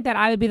would think that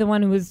I would be the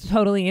one who was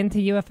totally into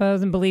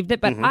UFOs and believed it,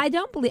 but I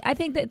don't believe. I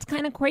think that it's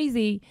kind of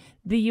crazy,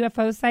 the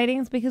UFO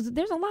sightings, because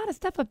there's a lot of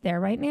stuff up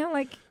there right now.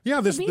 Like,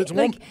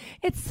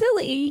 it's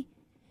silly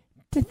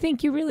to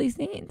think you're really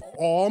seeing it.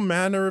 All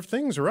manner of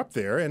things are up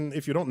there, and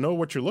if you don't know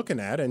what you're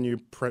looking at, and you're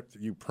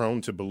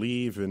prone to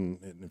believe in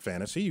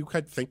fantasy, you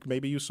could think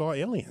maybe you saw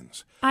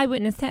aliens.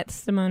 Eyewitness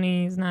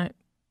testimony is not.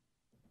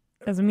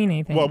 Doesn't mean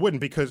anything. Well, it wouldn't,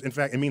 because in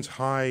fact it means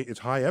it's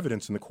high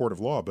evidence in the court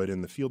of law, but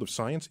in the field of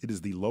science, it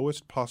is the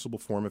lowest possible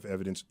form of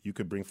evidence you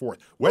could bring forth.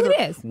 Whether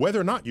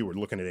or not you were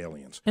looking at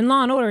aliens. In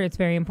Law and Order, it's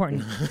very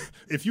important.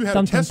 If you have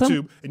a test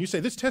tube and you say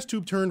this test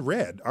tube turned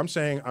red, I'm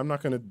saying I'm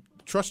not going to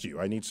trust you.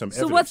 I need some So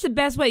evidence. what's the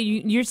best way?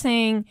 You're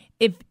saying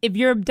if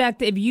you're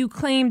abducted, if you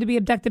claim to be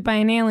abducted by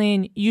an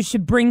alien, you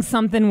should bring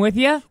something with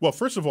you? Well,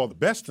 first of all, the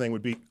best thing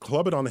would be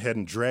club it on the head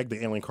and drag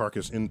the alien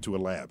carcass into a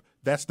lab.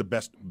 That's the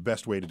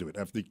best way to do it.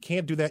 If you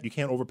can't do that, you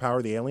can't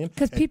overpower the alien.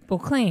 Because people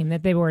claim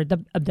that they were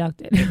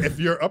abducted. If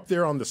you're up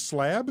there on the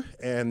slab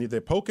and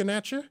they're poking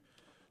at you,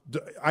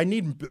 I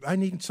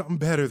need something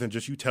better than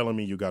just you telling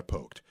me you got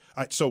poked.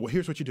 So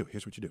here's what you do.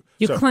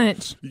 You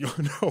clench.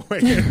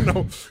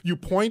 No. You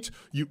point.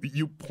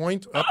 You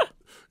point up.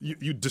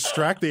 You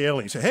distract the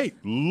alien. You say, "Hey,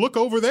 look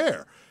over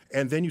there."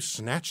 And then you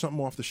snatch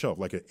something off the shelf,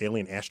 like an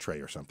alien ashtray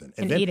or something,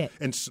 and then eat it.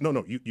 And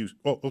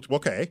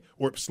okay,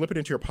 or slip it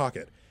into your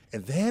pocket.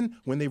 And then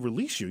when they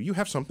release you, you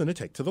have something to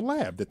take to the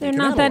lab that They're they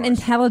can not analyze. that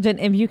intelligent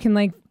if you can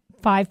like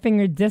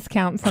 5-finger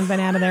discount something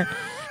out of there.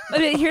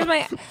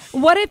 But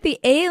what if the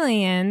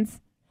aliens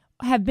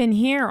have been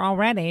here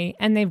already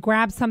and they've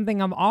grabbed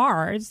something of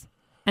ours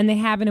and they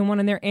have it in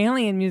one of their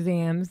alien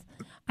museums?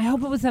 I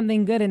hope it was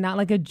something good and not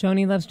like a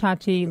Joni Loves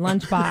Chachi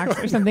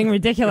lunchbox or something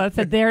ridiculous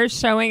that they're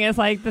showing as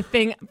like the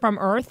thing from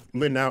Earth.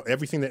 Lynn, now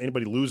everything that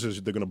anybody loses,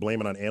 they're going to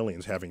blame it on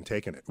aliens having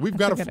taken it. We've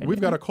got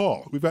a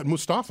call. We've got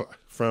Mustafa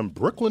from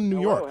Brooklyn,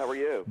 New York. How are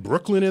you?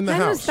 Brooklyn in the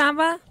house.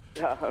 Mustafa.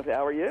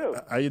 How are you?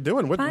 How you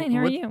doing? Fine. How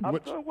are you? I'm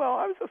doing well.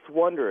 I was just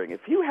wondering,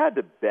 if you had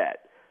to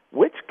bet,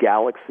 which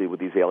galaxy would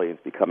these aliens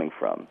be coming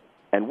from,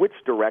 and which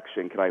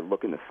direction can I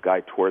look in the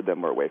sky toward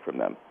them or away from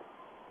them?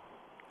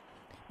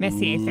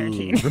 Messier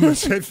 13.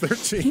 Messier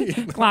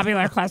 13.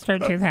 Globular Cluster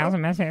 2000,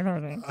 Messier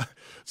 13.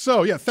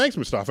 So, yeah, thanks,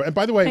 Mustafa. And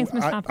by the way, Thanks,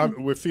 Mustafa.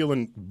 we're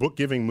feeling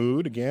book-giving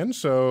mood again,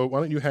 so why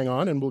don't you hang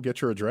on and we'll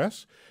get your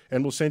address,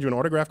 and we'll send you an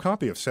autographed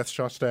copy of Seth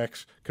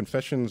Shostak's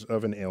Confessions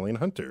of an Alien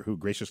Hunter, who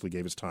graciously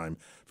gave his time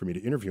for me to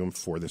interview him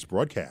for this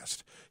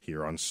broadcast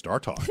here on Star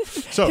Talk.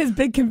 So, his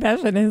big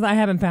confession is, I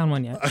haven't found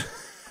one yet.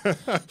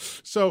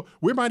 So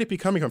where might it be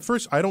coming from?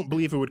 First, I don't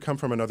believe it would come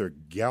from another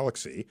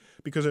galaxy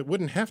because it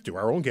wouldn't have to.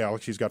 Our own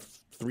galaxy's got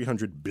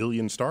 300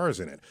 billion stars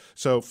in it.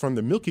 So from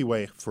the Milky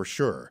Way, for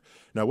sure.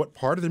 Now, what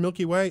part of the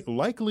Milky Way?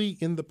 Likely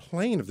in the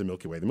plane of the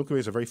Milky Way. The Milky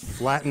Way is a very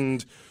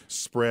flattened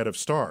spread of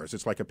stars.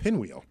 It's like a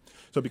pinwheel.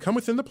 So it'd become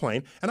within the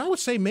plane. And I would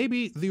say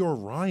maybe the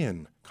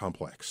Orion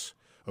complex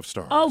of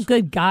stars. Oh,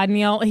 good God,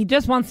 Neil. He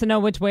just wants to know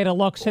which way to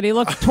look. Should he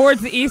look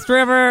towards the East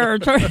River or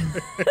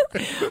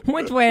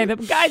which way? The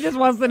guy just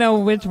wants to know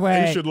which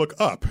way. You should look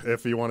up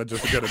if you want to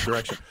just get a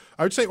direction.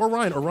 I would say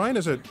Orion. Orion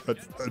is a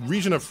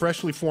region of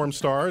freshly formed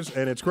stars,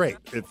 and it's great.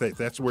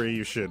 That's where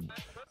you should.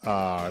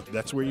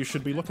 That's where you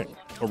should be looking.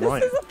 Orion.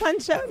 This is a fun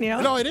show,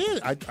 Neil. No, it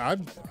is.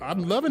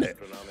 I'm loving it.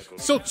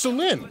 So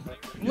Lynn.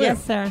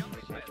 Yes, sir.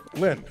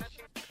 Lynn.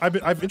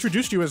 I've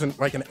introduced you as an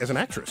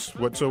actress.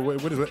 What is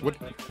that? What?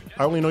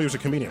 I only know you as a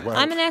comedian. Wow.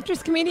 I'm an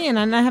actress comedian,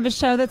 and I have a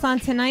show that's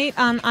on tonight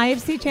on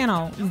IFC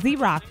channel,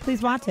 Z-Rock.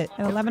 Please watch it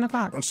at 11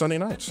 o'clock. On Sunday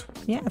nights.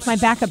 Yeah, it's my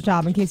backup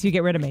job in case you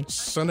get rid of me.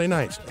 Sunday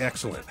nights.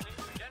 Excellent.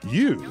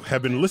 You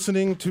have been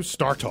listening to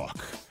Star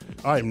Talk.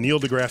 I'm Neil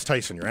deGrasse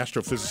Tyson, your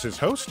astrophysicist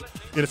host,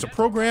 and it's a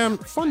program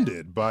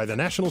funded by the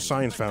National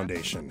Science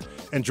Foundation.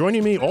 And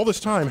joining me all this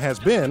time has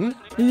been...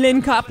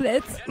 Lynn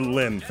Koplitz.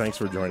 Lynn, thanks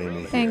for joining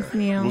me. Thanks,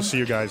 here. Neil. We'll see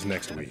you guys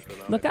next week.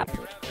 Look up.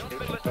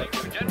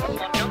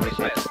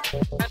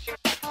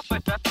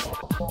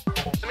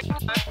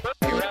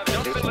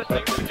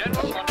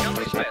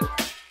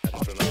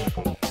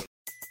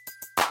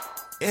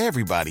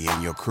 Everybody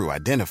in your crew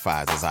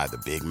identifies as either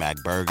Big Mac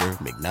Burger,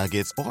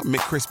 McNuggets, or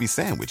McCrispy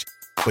Sandwich.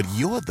 But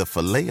you're the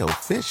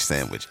Filet-O-Fish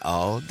Sandwich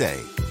all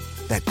day.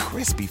 That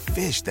crispy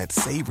fish, that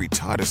savory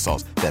tartar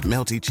sauce, that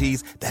melty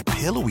cheese, that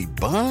pillowy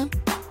bun.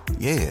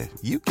 Yeah,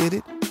 you get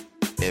it.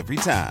 Every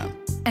time.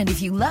 And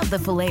if you love the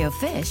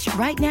Filet-O-Fish,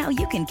 right now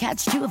you can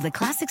catch two of the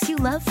classics you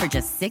love for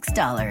just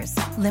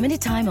 $6.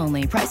 Limited time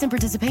only. Price and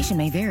participation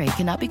may vary.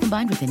 Cannot be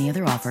combined with any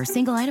other offer.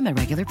 Single item at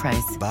regular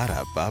price.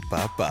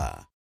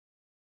 Ba-da-ba-ba-ba.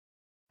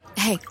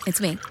 Hey, it's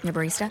me, your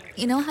barista.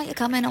 You know how you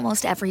come in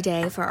almost every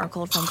day for our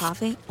cold foam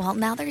coffee? Well,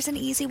 now there's an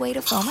easy way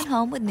to foam at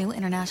home with new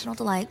International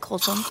Delight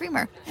Cold Foam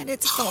Creamer. And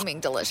it's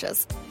foaming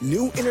delicious.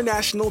 New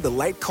International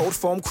Delight Cold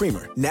Foam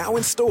Creamer, now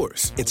in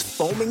stores. It's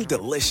foaming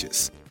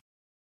delicious.